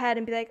keeping it in your head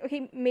and be like,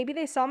 okay, maybe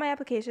they saw my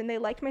application, they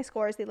liked my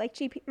scores, they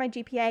liked my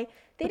GPA.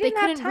 They didn't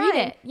have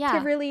time to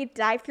really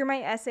dive through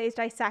my essays,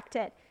 dissect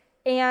it.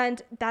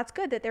 And that's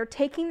good that they're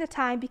taking the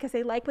time because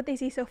they like what they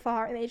see so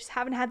far, and they just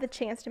haven't had the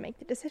chance to make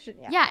the decision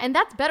yet. Yeah, and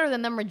that's better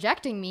than them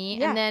rejecting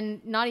me and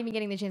then not even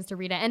getting the chance to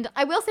read it. And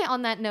I will say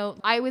on that note,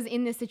 I was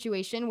in this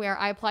situation where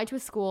I applied to a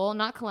school,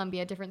 not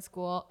Columbia, different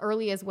school,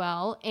 early as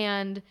well.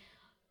 And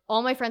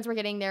all my friends were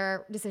getting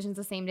their decisions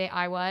the same day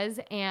I was.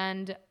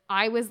 And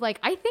I was like,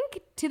 I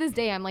think to this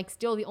day, I'm like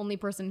still the only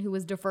person who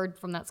was deferred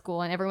from that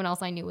school, and everyone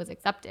else I knew was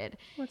accepted.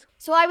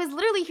 So I was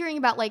literally hearing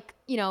about like,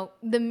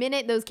 the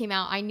minute those came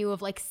out, I knew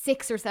of like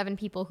 6 or 7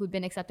 people who'd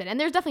been accepted. And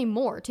there's definitely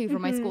more too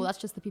from my school. That's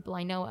just the people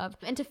I know of.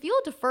 And to feel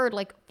deferred,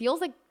 like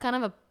feels like kind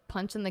of a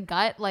punch in the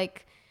gut.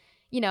 Like,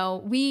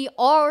 we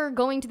are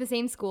going to the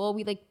same school.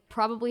 We like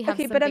probably have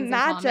some things in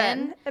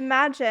common.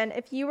 Imagine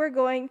if you were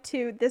going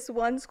to this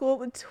one school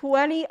with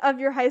 20 of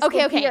your high school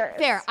peers. Okay,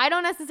 fair. I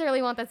don't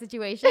necessarily want that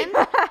situation,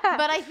 but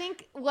I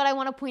think what I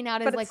want to point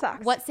out is like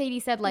what Sadie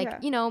said,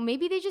 like,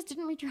 maybe they just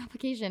didn't read your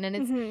application. And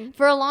it's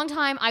for a long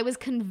time, I was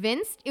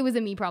convinced it was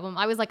a me problem.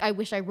 I was like, I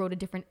wish I wrote a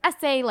different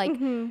essay, like,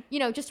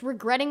 just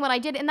regretting what I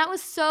did. And that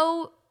was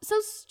so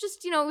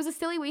just, it was a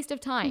silly waste of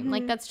time.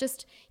 Like, that's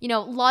just,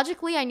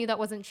 logically, I knew that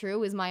wasn't true. It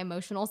was my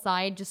emotional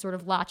side just sort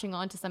of latching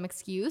on to some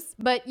excuse.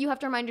 But you have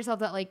to remind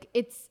yourself that, like,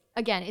 it's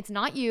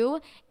not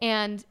you.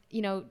 And,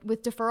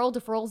 with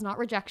deferral is not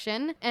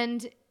rejection.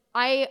 And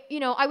I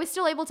was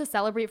still able to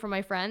celebrate for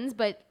my friends,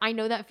 but I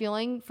know that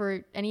feeling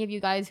for any of you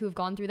guys who have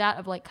gone through that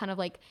of like, kind of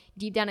like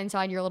deep down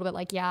inside, you're a little bit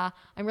like, yeah,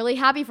 I'm really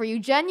happy for you,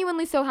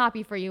 genuinely so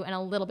happy for you, and a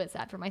little bit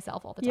sad for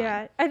myself all the time.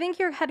 Yeah, I think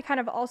your head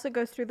kind of also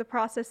goes through the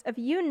process of,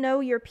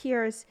 your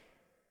peers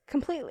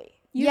completely.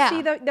 You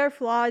see their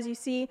flaws, you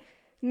see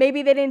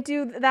maybe they didn't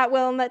do that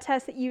well in that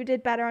test that you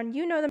did better on.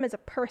 You know them as a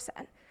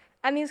person.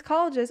 And these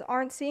colleges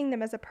aren't seeing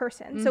them as a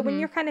person. So when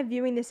you're kind of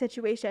viewing the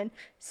situation,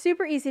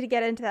 super easy to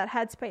get into that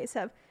headspace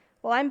of,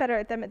 well, I'm better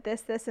at them at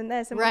this, this, and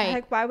this. And what the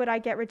heck, why would I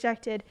get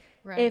rejected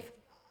if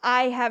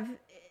I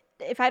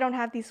don't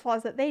have these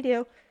flaws that they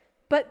do?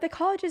 But the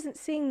college isn't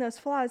seeing those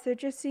flaws. They're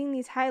just seeing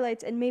these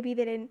highlights, and maybe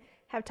they didn't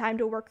have time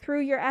to work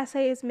through your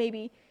essays.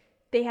 Maybe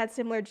they had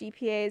similar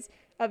GPAs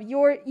of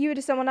you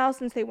to someone else,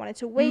 and so they wanted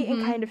to wait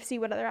and kind of see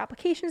what other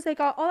applications they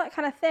got, all that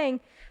kind of thing.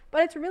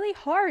 But it's really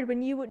hard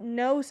when you would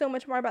know so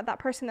much more about that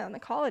person than the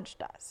college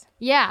does.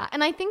 Yeah,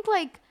 and I think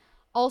like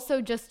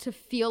also just to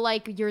feel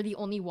like you're the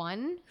only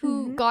one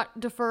who got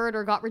deferred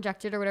or got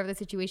rejected or whatever the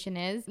situation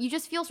is. You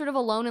just feel sort of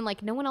alone, and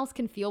like no one else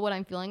can feel what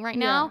I'm feeling right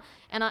now.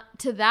 And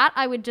to that,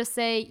 I would just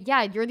say,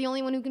 yeah, you're the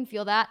only one who can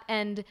feel that.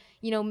 And,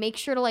 make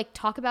sure to like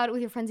talk about it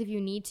with your friends if you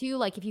need to.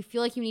 Like if you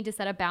feel like you need to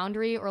set a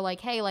boundary, or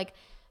like, hey, like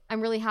I'm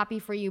really happy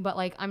for you, but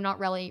like I'm not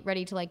really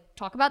ready to like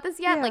talk about this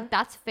yet. Like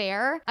that's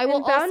fair.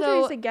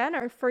 Boundaries again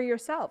are for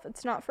yourself.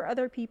 It's not for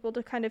other people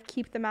to kind of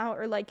keep them out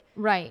or like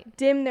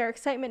dim their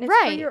excitement. It's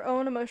for your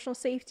own emotional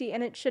safety,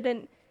 and it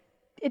shouldn't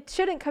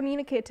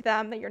communicate to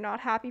them that you're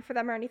not happy for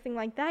them or anything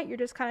like that. You're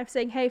just kind of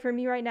saying, hey, for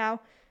me right now,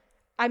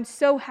 I'm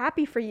so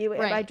happy for you,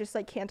 and I just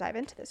like can't dive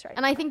into this right now.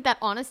 And I think that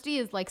honesty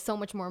is like so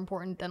much more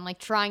important than like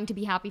trying to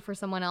be happy for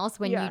someone else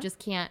when you just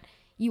can't.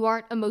 You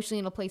aren't emotionally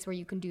in a place where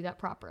you can do that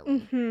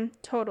properly.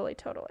 Totally.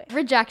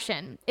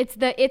 Rejection.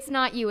 It's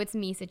not you, it's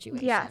me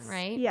situation,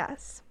 right?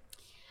 Yes.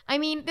 I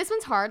mean, this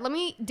one's hard. Let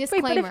me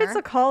disclaimer. Wait, but if it's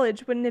a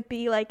college, wouldn't it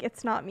be like,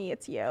 it's not me,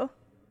 it's you?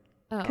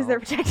 Because they're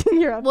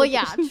rejecting your application. Well,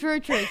 yeah,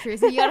 true.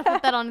 So you got to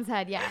flip that on his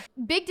head, yeah.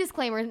 Big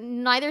disclaimer,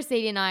 neither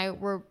Sadie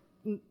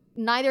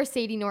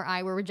nor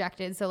I were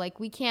rejected, so like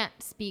we can't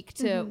speak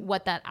to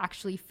what that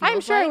actually feels like.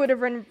 I'm sure I would have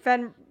been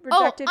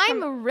rejected.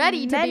 I'm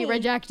ready to be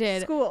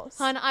rejected. Schools.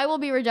 Hun, I will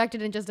be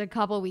rejected in just a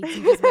couple weeks.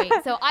 You just wait.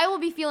 So I will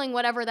be feeling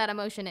whatever that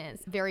emotion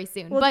is very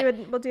soon.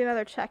 We'll do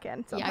another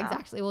check-in somehow. Yeah,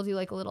 exactly. We'll do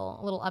like a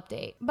little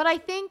update. But I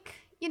think,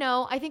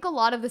 I think a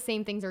lot of the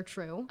same things are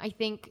true. I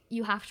think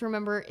you have to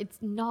remember it's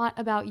not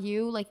about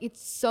you. Like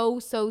it's so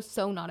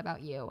not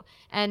about you.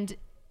 And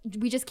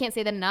we just can't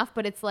say that enough,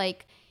 but it's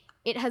like,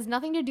 it has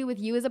nothing to do with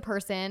you as a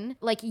person.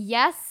 Like,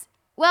 yes,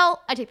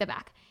 well, I take that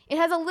back. It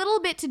has a little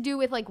bit to do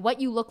with like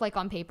what you look like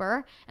on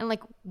paper and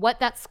like what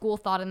that school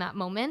thought in that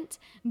moment.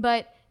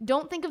 But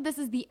don't think of this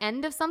as the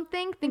end of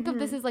something. Think of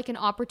this as like an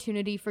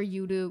opportunity for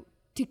you to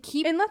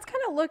keep. And let's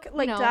kind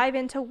of dive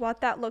into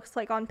what that looks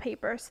like on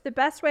paper. So the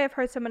best way I've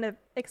heard someone to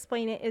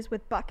explain it is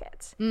with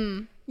buckets.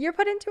 You're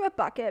put into a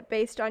bucket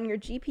based on your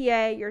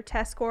GPA, your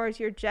test scores,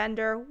 your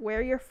gender,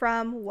 where you're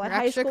from, what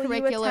high school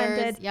you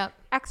attended,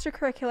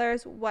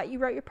 extracurriculars, what you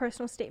wrote your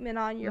personal statement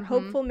on, your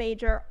hopeful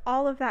major,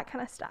 all of that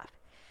kind of stuff.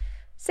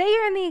 Say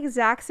you're in the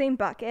exact same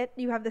bucket.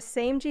 You have the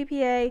same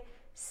GPA,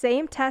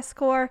 same test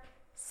score,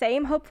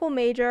 same hopeful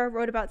major,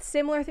 wrote about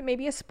similar,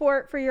 maybe a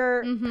sport for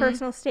your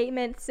personal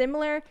statement,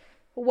 similar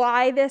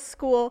why this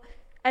school,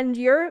 and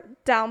you're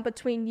down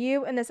between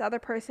you and this other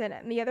person,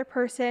 and the other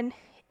person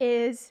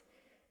is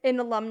an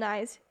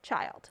alumni's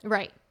child.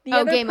 Right. The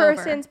other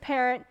person's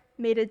parent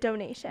made a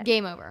donation.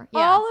 Game over.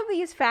 Yeah. All of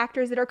these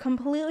factors that are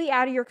completely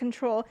out of your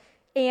control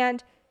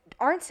and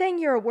aren't saying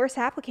you're a worse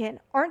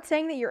applicant, aren't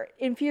saying that you're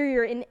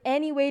inferior in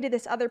any way to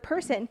this other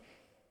person.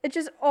 It's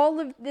just all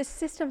of this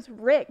system's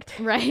rigged.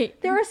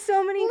 Right. There are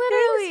so many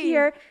things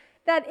here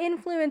that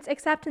influence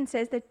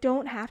acceptances that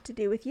don't have to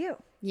do with you.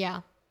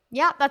 Yeah.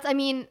 Yeah.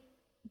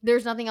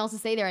 There's nothing else to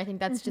say there. I think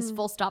that's just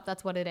full stop.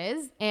 That's what it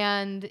is.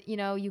 And,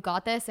 you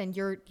got this, and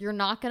you're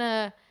not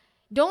gonna,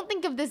 don't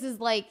think of this as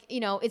like,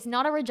 it's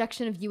not a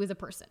rejection of you as a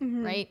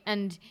person, right?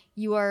 And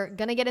you are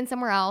gonna get in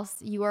somewhere else.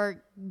 You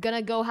are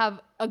gonna go have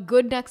a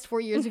good next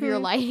 4 years of your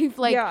life.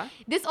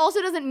 This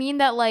also doesn't mean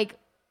that like,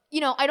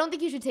 I don't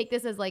think you should take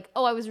this as like,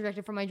 oh, I was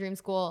rejected from my dream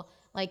school.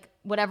 Like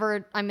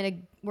wherever I'm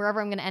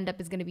gonna end up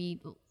is gonna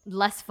be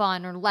less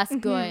fun or less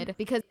good,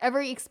 because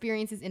every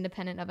experience is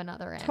independent of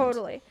another. And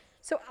totally.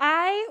 So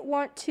I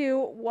want to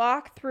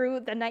walk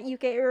through the night you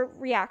get your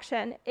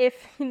reaction, the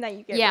night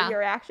you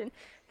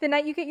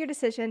get your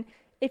decision,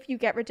 if you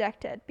get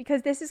rejected,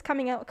 because this is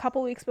coming out a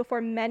couple weeks before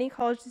many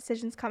college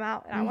decisions come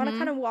out. And I want to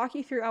kind of walk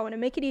you through. I want to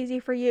make it easy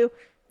for you.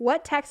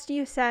 What text do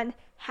you send?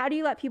 How do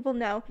you let people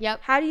know?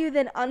 Yep. How do you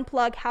then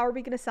unplug? How are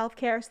we going to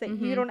self-care so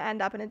that you don't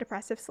end up in a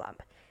depressive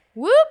slump?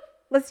 Whoop.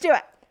 Let's do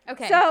it.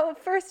 Okay. So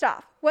first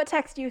off, what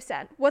text do you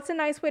send? What's a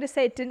nice way to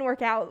say it didn't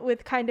work out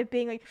with kind of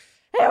being like,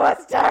 it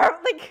was terrible.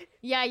 Like,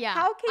 yeah.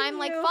 How can I'm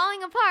like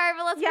falling apart,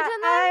 but let's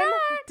pretend I'm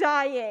that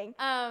dying.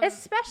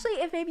 Especially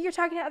if maybe you're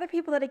talking to other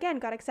people that, again,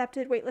 got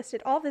accepted, waitlisted,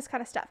 all this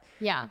kind of stuff.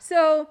 Yeah.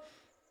 So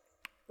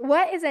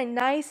what is a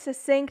nice,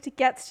 succinct,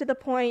 gets to the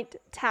point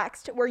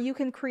text where you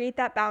can create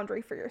that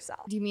boundary for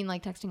yourself? Do you mean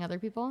like texting other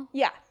people?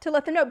 Yeah, to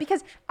let them know.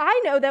 Because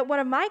I know that one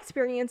of my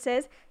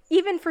experiences,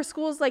 even for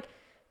schools like,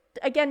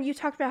 again, you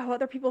talked about how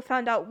other people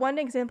found out. One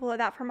example of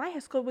that from my high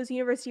school was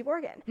University of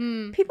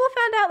Oregon. People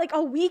found out like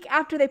a week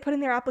after they put in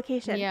their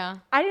application. Yeah.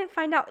 I didn't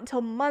find out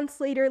until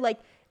months later, like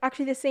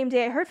actually the same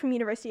day I heard from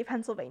University of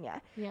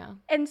Pennsylvania. Yeah.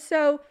 And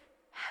so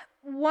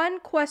one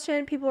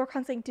question people were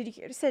constantly, did you get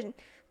your decision?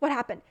 What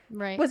happened?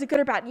 Right. Was it good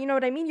or bad? You know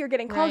what I mean? You're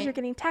getting calls, Right. You're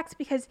getting texts,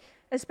 because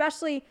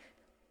especially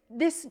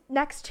this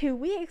next 2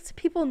 weeks,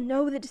 people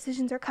know the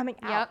decisions are coming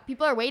out. Yep.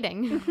 People are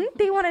waiting.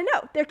 They want to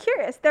know. They're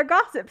curious. They're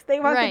gossips. They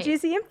want Right. the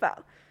juicy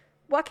info.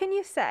 What can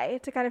you say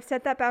to kind of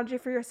set that boundary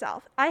for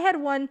yourself? I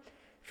had one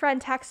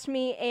friend text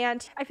me,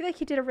 and I feel like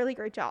he did a really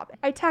great job.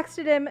 I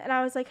texted him, and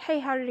I was like, hey,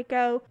 how did it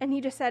go? And he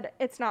just said,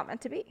 it's not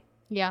meant to be.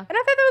 Yeah. And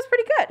I thought that was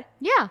pretty good.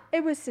 Yeah.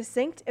 It was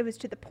succinct. It was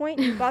to the point.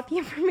 You got the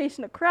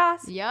information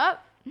across.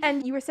 Yep.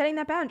 And you were setting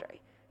that boundary.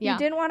 Yeah. You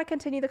didn't want to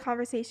continue the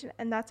conversation,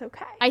 and that's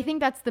okay. I think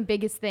that's the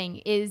biggest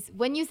thing is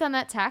when you send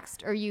that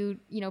text or you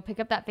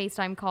pick up that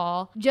FaceTime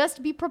call,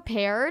 just be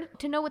prepared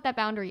to know what that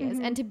boundary is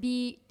and to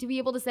be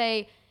able to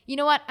say, you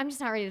know what, I'm just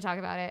not ready to talk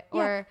about it.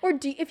 Or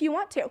if you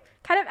want to,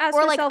 kind of ask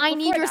yourself. Or like, I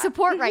need your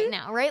support right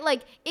now, right?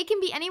 Like, it can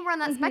be anywhere on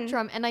that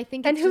spectrum, and I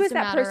think it's and who just is a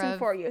that matter person of,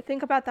 for you?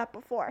 Think about that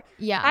before.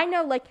 Yeah. I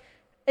know, like,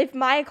 if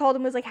Maya called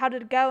and was like, how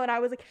did it go? And I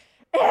was like,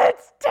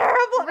 it's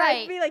terrible.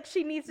 Right. I'd be like,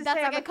 she needs to That's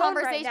stay like on a the phone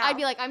conversation. right now. I'd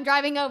be like, I'm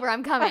driving over,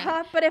 I'm coming.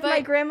 But if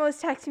my grandma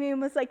was texting me and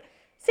was like,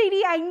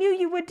 Sadie, I knew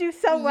you would do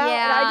so well,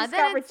 and I just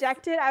got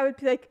rejected, I would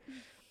be like,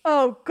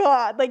 oh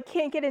God, like,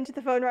 can't get into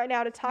the phone right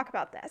now to talk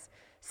about this.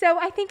 So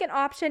I think an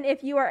option,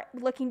 if you are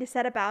looking to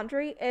set a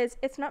boundary, is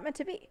it's not meant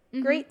to be.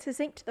 Great,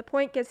 succinct, to the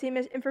point, gets the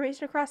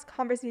information across,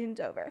 conversation's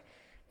over.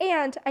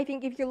 And I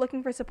think if you're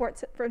looking for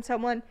support from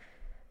someone,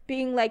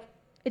 being like,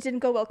 it didn't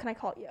go well, can I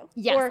call you?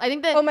 Yes, or, I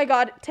think that, oh my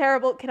God,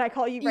 terrible, can I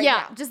call you right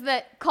now? Yeah, just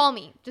that, call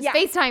me. Just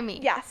FaceTime me.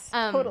 Yes,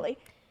 totally.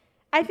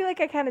 I feel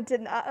like I kind of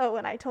did an uh-oh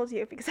when I told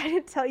you, because I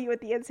didn't tell you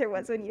what the answer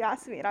was when you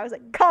asked me, and I was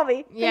like, call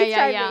me,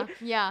 FaceTime me.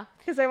 Yeah.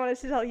 Because I wanted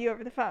to tell you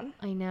over the phone.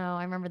 I know,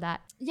 I remember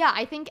that. Yeah,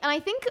 I think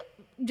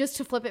just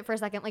to flip it for a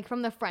second, like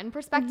from the friend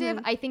perspective,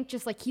 I think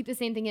just like keep the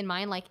same thing in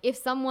mind. Like if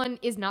someone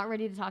is not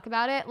ready to talk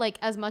about it, like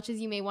as much as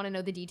you may want to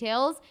know the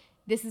details,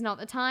 this is not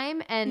the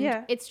time.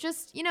 And it's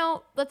just,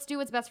 let's do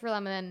what's best for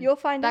them. And then you'll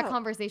find that out.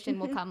 Conversation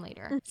will come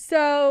later.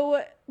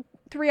 So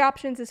 3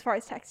 options as far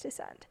as text to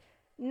send.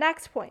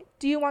 Next point,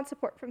 do you want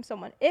support from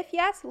someone? If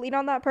yes, lean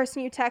on that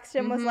person you texted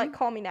and was like,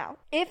 call me now.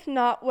 If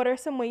not, what are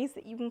some ways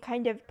that you can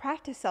kind of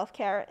practice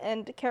self-care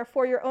and care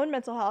for your own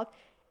mental health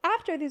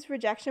after this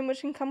rejection,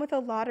 which can come with a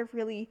lot of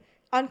really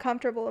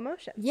uncomfortable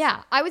emotions?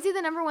 Yeah, I would say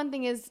the number one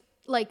thing is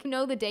like,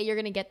 the day you're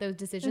going to get those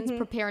decisions,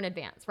 prepare in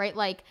advance, right?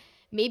 Like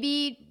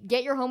maybe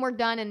get your homework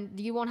done and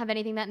you won't have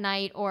anything that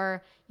night,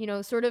 or,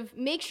 sort of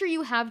make sure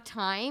you have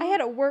time. I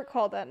had a work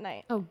call that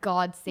night. Oh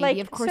God, Sadie,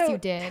 of course you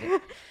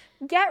did.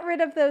 Get rid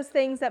of those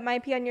things that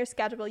might be on your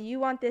schedule. You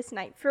want this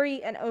night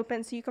free and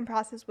open so you can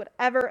process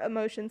whatever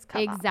emotions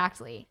come up.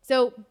 Exactly.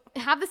 So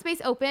have the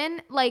space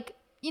open. Like,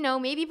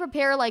 maybe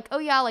prepare like, oh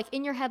yeah, like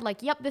in your head,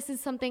 like, yep, this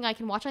is something I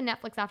can watch on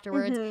Netflix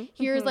afterwards.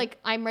 Here's like,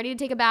 I'm ready to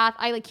take a bath.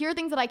 Here are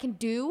things that I can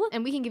do,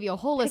 and we can give you a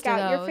whole list of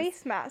those. Pick out your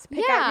face mask.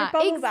 Pick out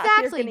your bubble bath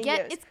you're going to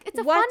use. It's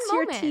a What's fun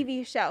your moment.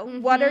 TV show?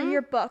 What are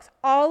your books?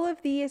 All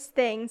of these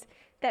things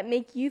that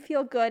make you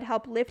feel good,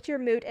 help lift your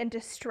mood, and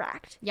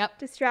distract. Yep.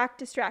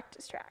 Distract.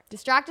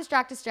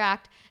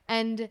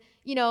 And,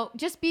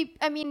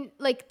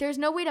 there's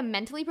no way to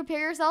mentally prepare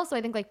yourself. So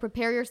I think, like,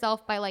 prepare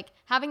yourself by, like,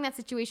 having that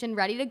situation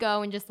ready to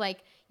go and just,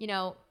 like,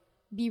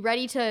 be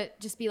ready to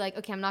just be like,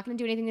 okay, I'm not going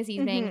to do anything this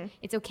evening.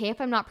 It's okay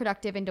if I'm not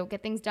productive and don't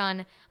get things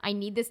done. I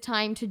need this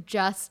time to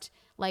just,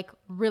 like,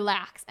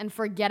 relax and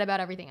forget about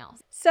everything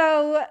else.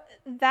 So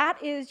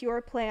that is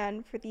your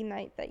plan for the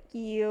night that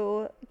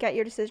you get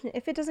your decision.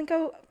 If it doesn't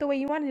go the way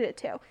you wanted it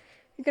to,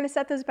 you're going to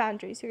set those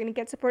boundaries. You're going to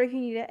get support if you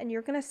need it, and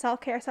you're going to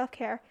self-care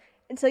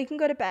until you can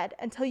go to bed,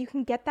 until you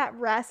can get that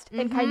rest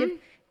and kind of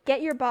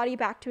get your body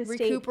back to a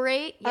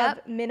Recuperate, state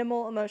of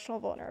minimal emotional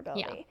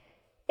vulnerability. Yeah.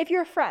 If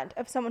you're a friend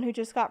of someone who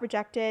just got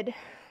rejected,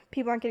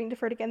 people aren't getting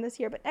deferred again this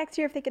year, but next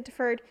year if they get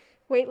deferred,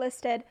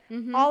 waitlisted,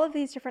 all of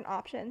these different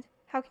options,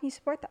 how can you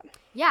support them?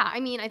 Yeah, I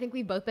mean, I think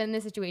we've both been in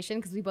this situation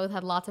because we both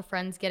had lots of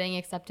friends getting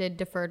accepted,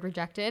 deferred,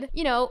 rejected.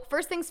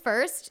 First things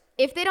first,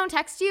 if they don't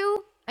text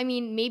you, I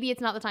mean, maybe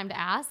it's not the time to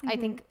ask. I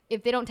think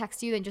if they don't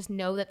text you, then just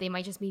know that they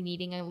might just be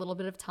needing a little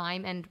bit of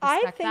time and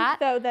respect that.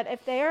 Though, that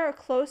if they are a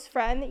close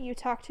friend that you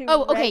talk to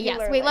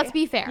Yes. Wait, let's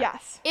be fair.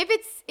 Yes. If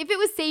it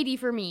was Sadie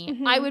for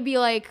me, I would be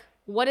like,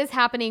 what is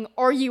happening?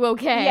 Are you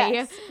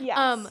okay?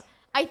 Yes.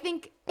 I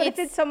think if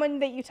it's someone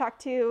that you talk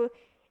to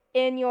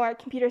in your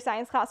computer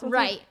science class,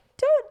 right.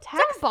 Don't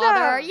text Don't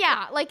bother. them.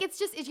 Yeah. Like, it's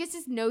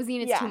just nosy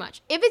and it's too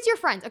much. If it's your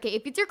friends, okay,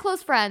 if it's your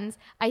close friends,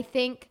 I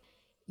think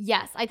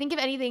if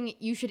anything,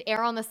 you should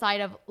err on the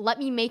side of let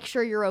me make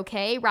sure you're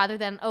okay rather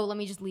than, let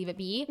me just leave it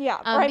be. Yeah,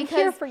 or I'm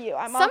here for you.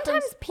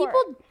 Sometimes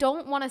people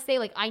don't want to say,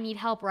 like, I need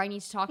help or I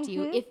need to talk to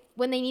you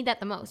when they need that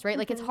the most, right?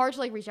 Like, it's hard to,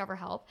 like, reach out for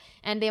help,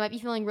 and they might be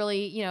feeling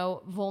really,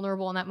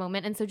 vulnerable in that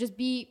moment. And so just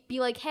be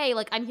like, hey,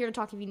 like, I'm here to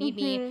talk if you need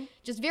me.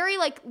 Just very,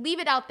 like, leave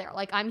it out there.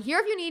 Like, I'm here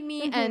if you need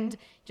me, and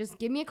just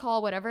give me a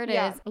call, whatever it is.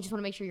 I just want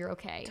to make sure you're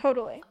okay.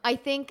 Totally. I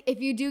think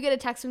if you do get a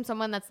text from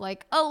someone that's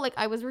like, oh, like,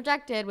 I was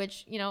rejected,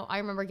 which, I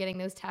remember getting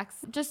those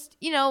texts, just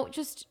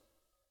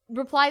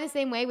reply the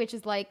same way, which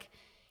is like,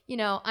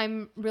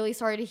 I'm really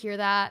sorry to hear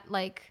that.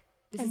 Like,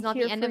 this is not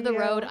the end of the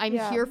road. I'm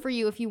here for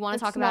you if you want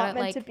to talk about it. It's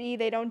not meant to be.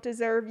 They don't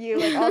deserve you.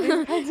 Like, all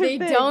these kinds of things.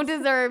 They don't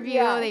deserve you.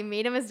 Yeah. They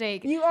made a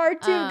mistake. You are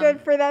too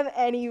good for them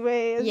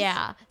anyways.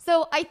 Yeah.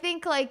 So I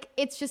think, like,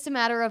 it's just a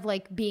matter of,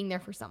 like, being there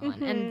for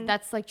someone. And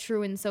that's, like,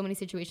 true in so many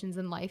situations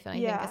in life. And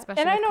I think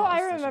especially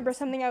I remember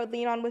something I would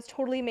lean on was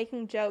totally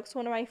making jokes.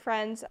 One of my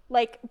friends,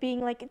 like, being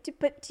like,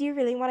 but do you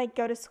really want to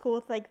go to school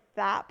with, like,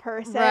 that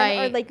person?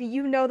 Right. Or, like,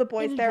 the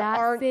boys in there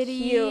aren't city.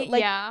 cute.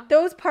 Like,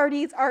 those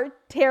parties are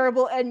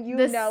terrible, and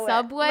the know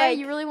subway? it. Like,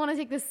 you really want to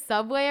take the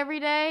subway every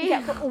day?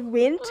 Yeah, but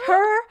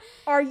winter?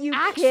 Are you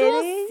Actual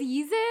kidding?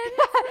 Season?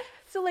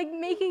 So, like,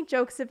 making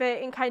jokes of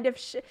it and kind of,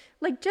 just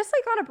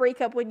like on a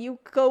breakup when you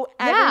go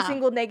every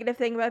single negative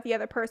thing about the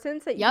other person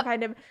so that you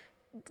kind of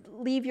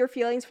leave your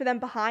feelings for them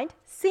behind.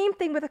 Same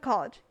thing with a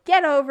college.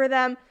 Get over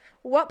them.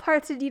 What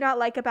parts did you not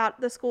like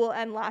about the school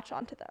and latch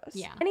onto those?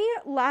 Yeah. Any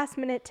last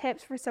minute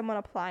tips for someone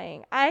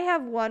applying? I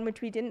have one which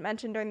we didn't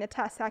mention during the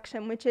test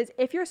section, which is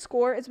if your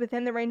score is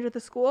within the range of the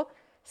school,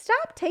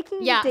 stop taking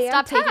the damn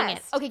stop test. taking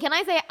it. Okay, can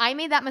I say I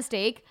made that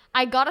mistake?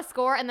 I got a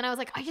score and then I was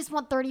like, I just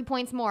want 30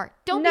 points more.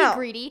 Don't be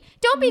greedy.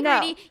 Don't be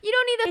greedy. You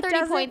don't need the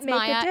 30 points,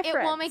 Maya. It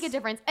won't make a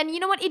difference. And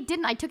you know what? It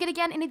didn't. I took it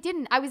again and it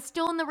didn't. I was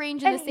still in the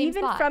range in the same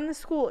spot. And even from the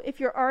school,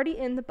 if you're already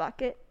in the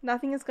bucket,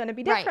 nothing is going to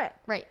be different.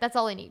 Right. That's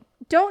all I need.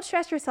 Don't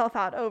stress yourself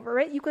out over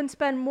it. You can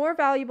spend more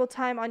valuable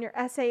time on your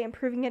essay,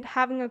 improving it,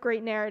 having a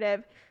great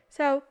narrative.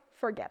 So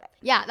forget it.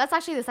 Yeah, that's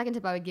actually the second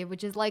tip I would give,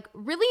 which is like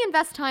really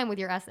invest time with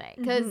your essay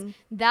because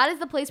that is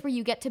the place where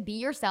you get to be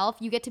yourself.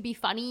 You get to be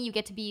funny. You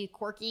get to be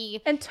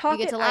quirky. And talk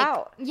you get it to, like,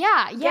 out.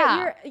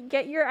 Yeah.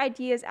 Get your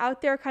ideas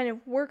out there, kind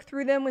of work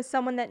through them with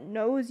someone that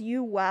knows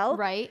you well.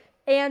 Right.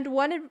 And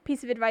one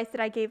piece of advice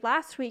that I gave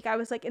last week, I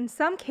was like, in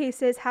some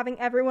cases, having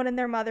everyone and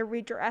their mother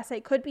read your essay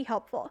could be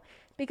helpful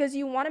because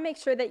you want to make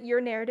sure that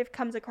your narrative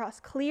comes across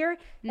clear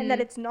and that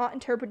it's not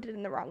interpreted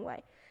in the wrong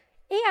way.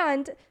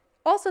 And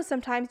also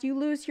sometimes you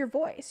lose your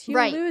voice.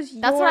 That's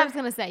what I was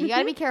going to say. You got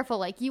to be careful.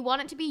 Like, you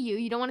want it to be you.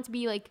 You don't want it to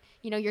be like,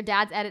 your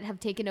dad's edit have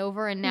taken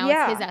over and now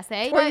it's his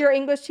essay. Or your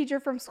English teacher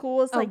from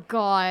school is like, oh,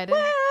 God.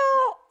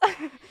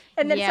 Well.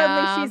 And then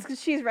suddenly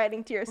she's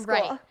writing to your school.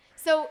 Right.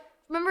 So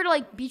remember to,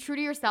 like, be true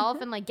to yourself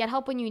and, like, get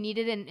help when you need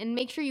it and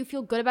make sure you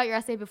feel good about your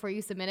essay before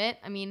you submit it.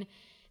 I mean,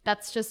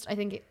 that's just, I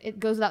think it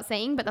goes without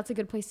saying, but that's a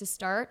good place to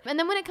start. And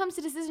then when it comes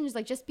to decisions,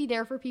 like, just be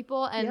there for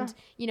people and,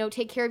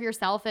 take care of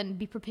yourself and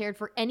be prepared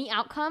for any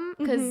outcome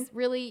because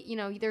really,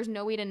 there's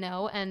no way to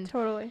know. And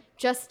totally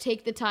just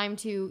take the time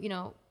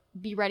to,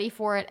 be ready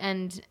for it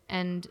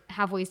and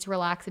have ways to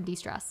relax and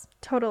de-stress.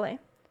 Totally.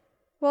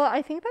 Well,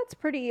 I think that's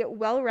pretty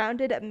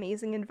well-rounded,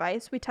 amazing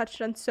advice. We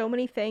touched on so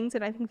many things,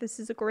 and I think this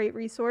is a great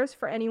resource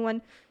for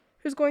anyone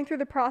who's going through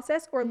the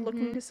process or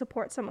looking to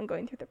support someone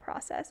going through the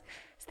process.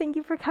 So thank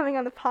you for coming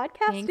on the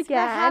podcast Thanks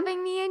again. for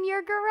having me in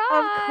your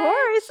garage. Of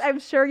course. I'm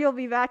sure you'll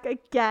be back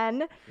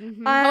again.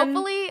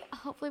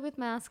 Hopefully with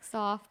masks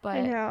off, but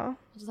I know.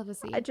 we'll just have to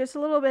see. Just a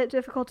little bit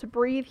difficult to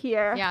breathe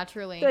here. Yeah,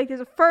 truly. I feel like there's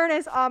a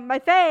furnace on my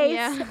face.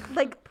 Yeah.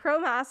 Like pro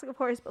mask, of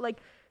course, but like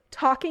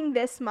talking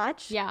this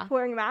much, Yeah.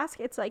 wearing a mask,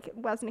 it's like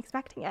wasn't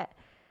expecting it.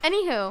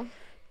 Anywho.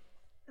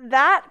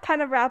 That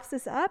kind of wraps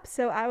this up.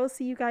 So I will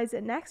see you guys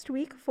next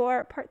week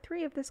for part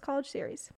 3 of this college series.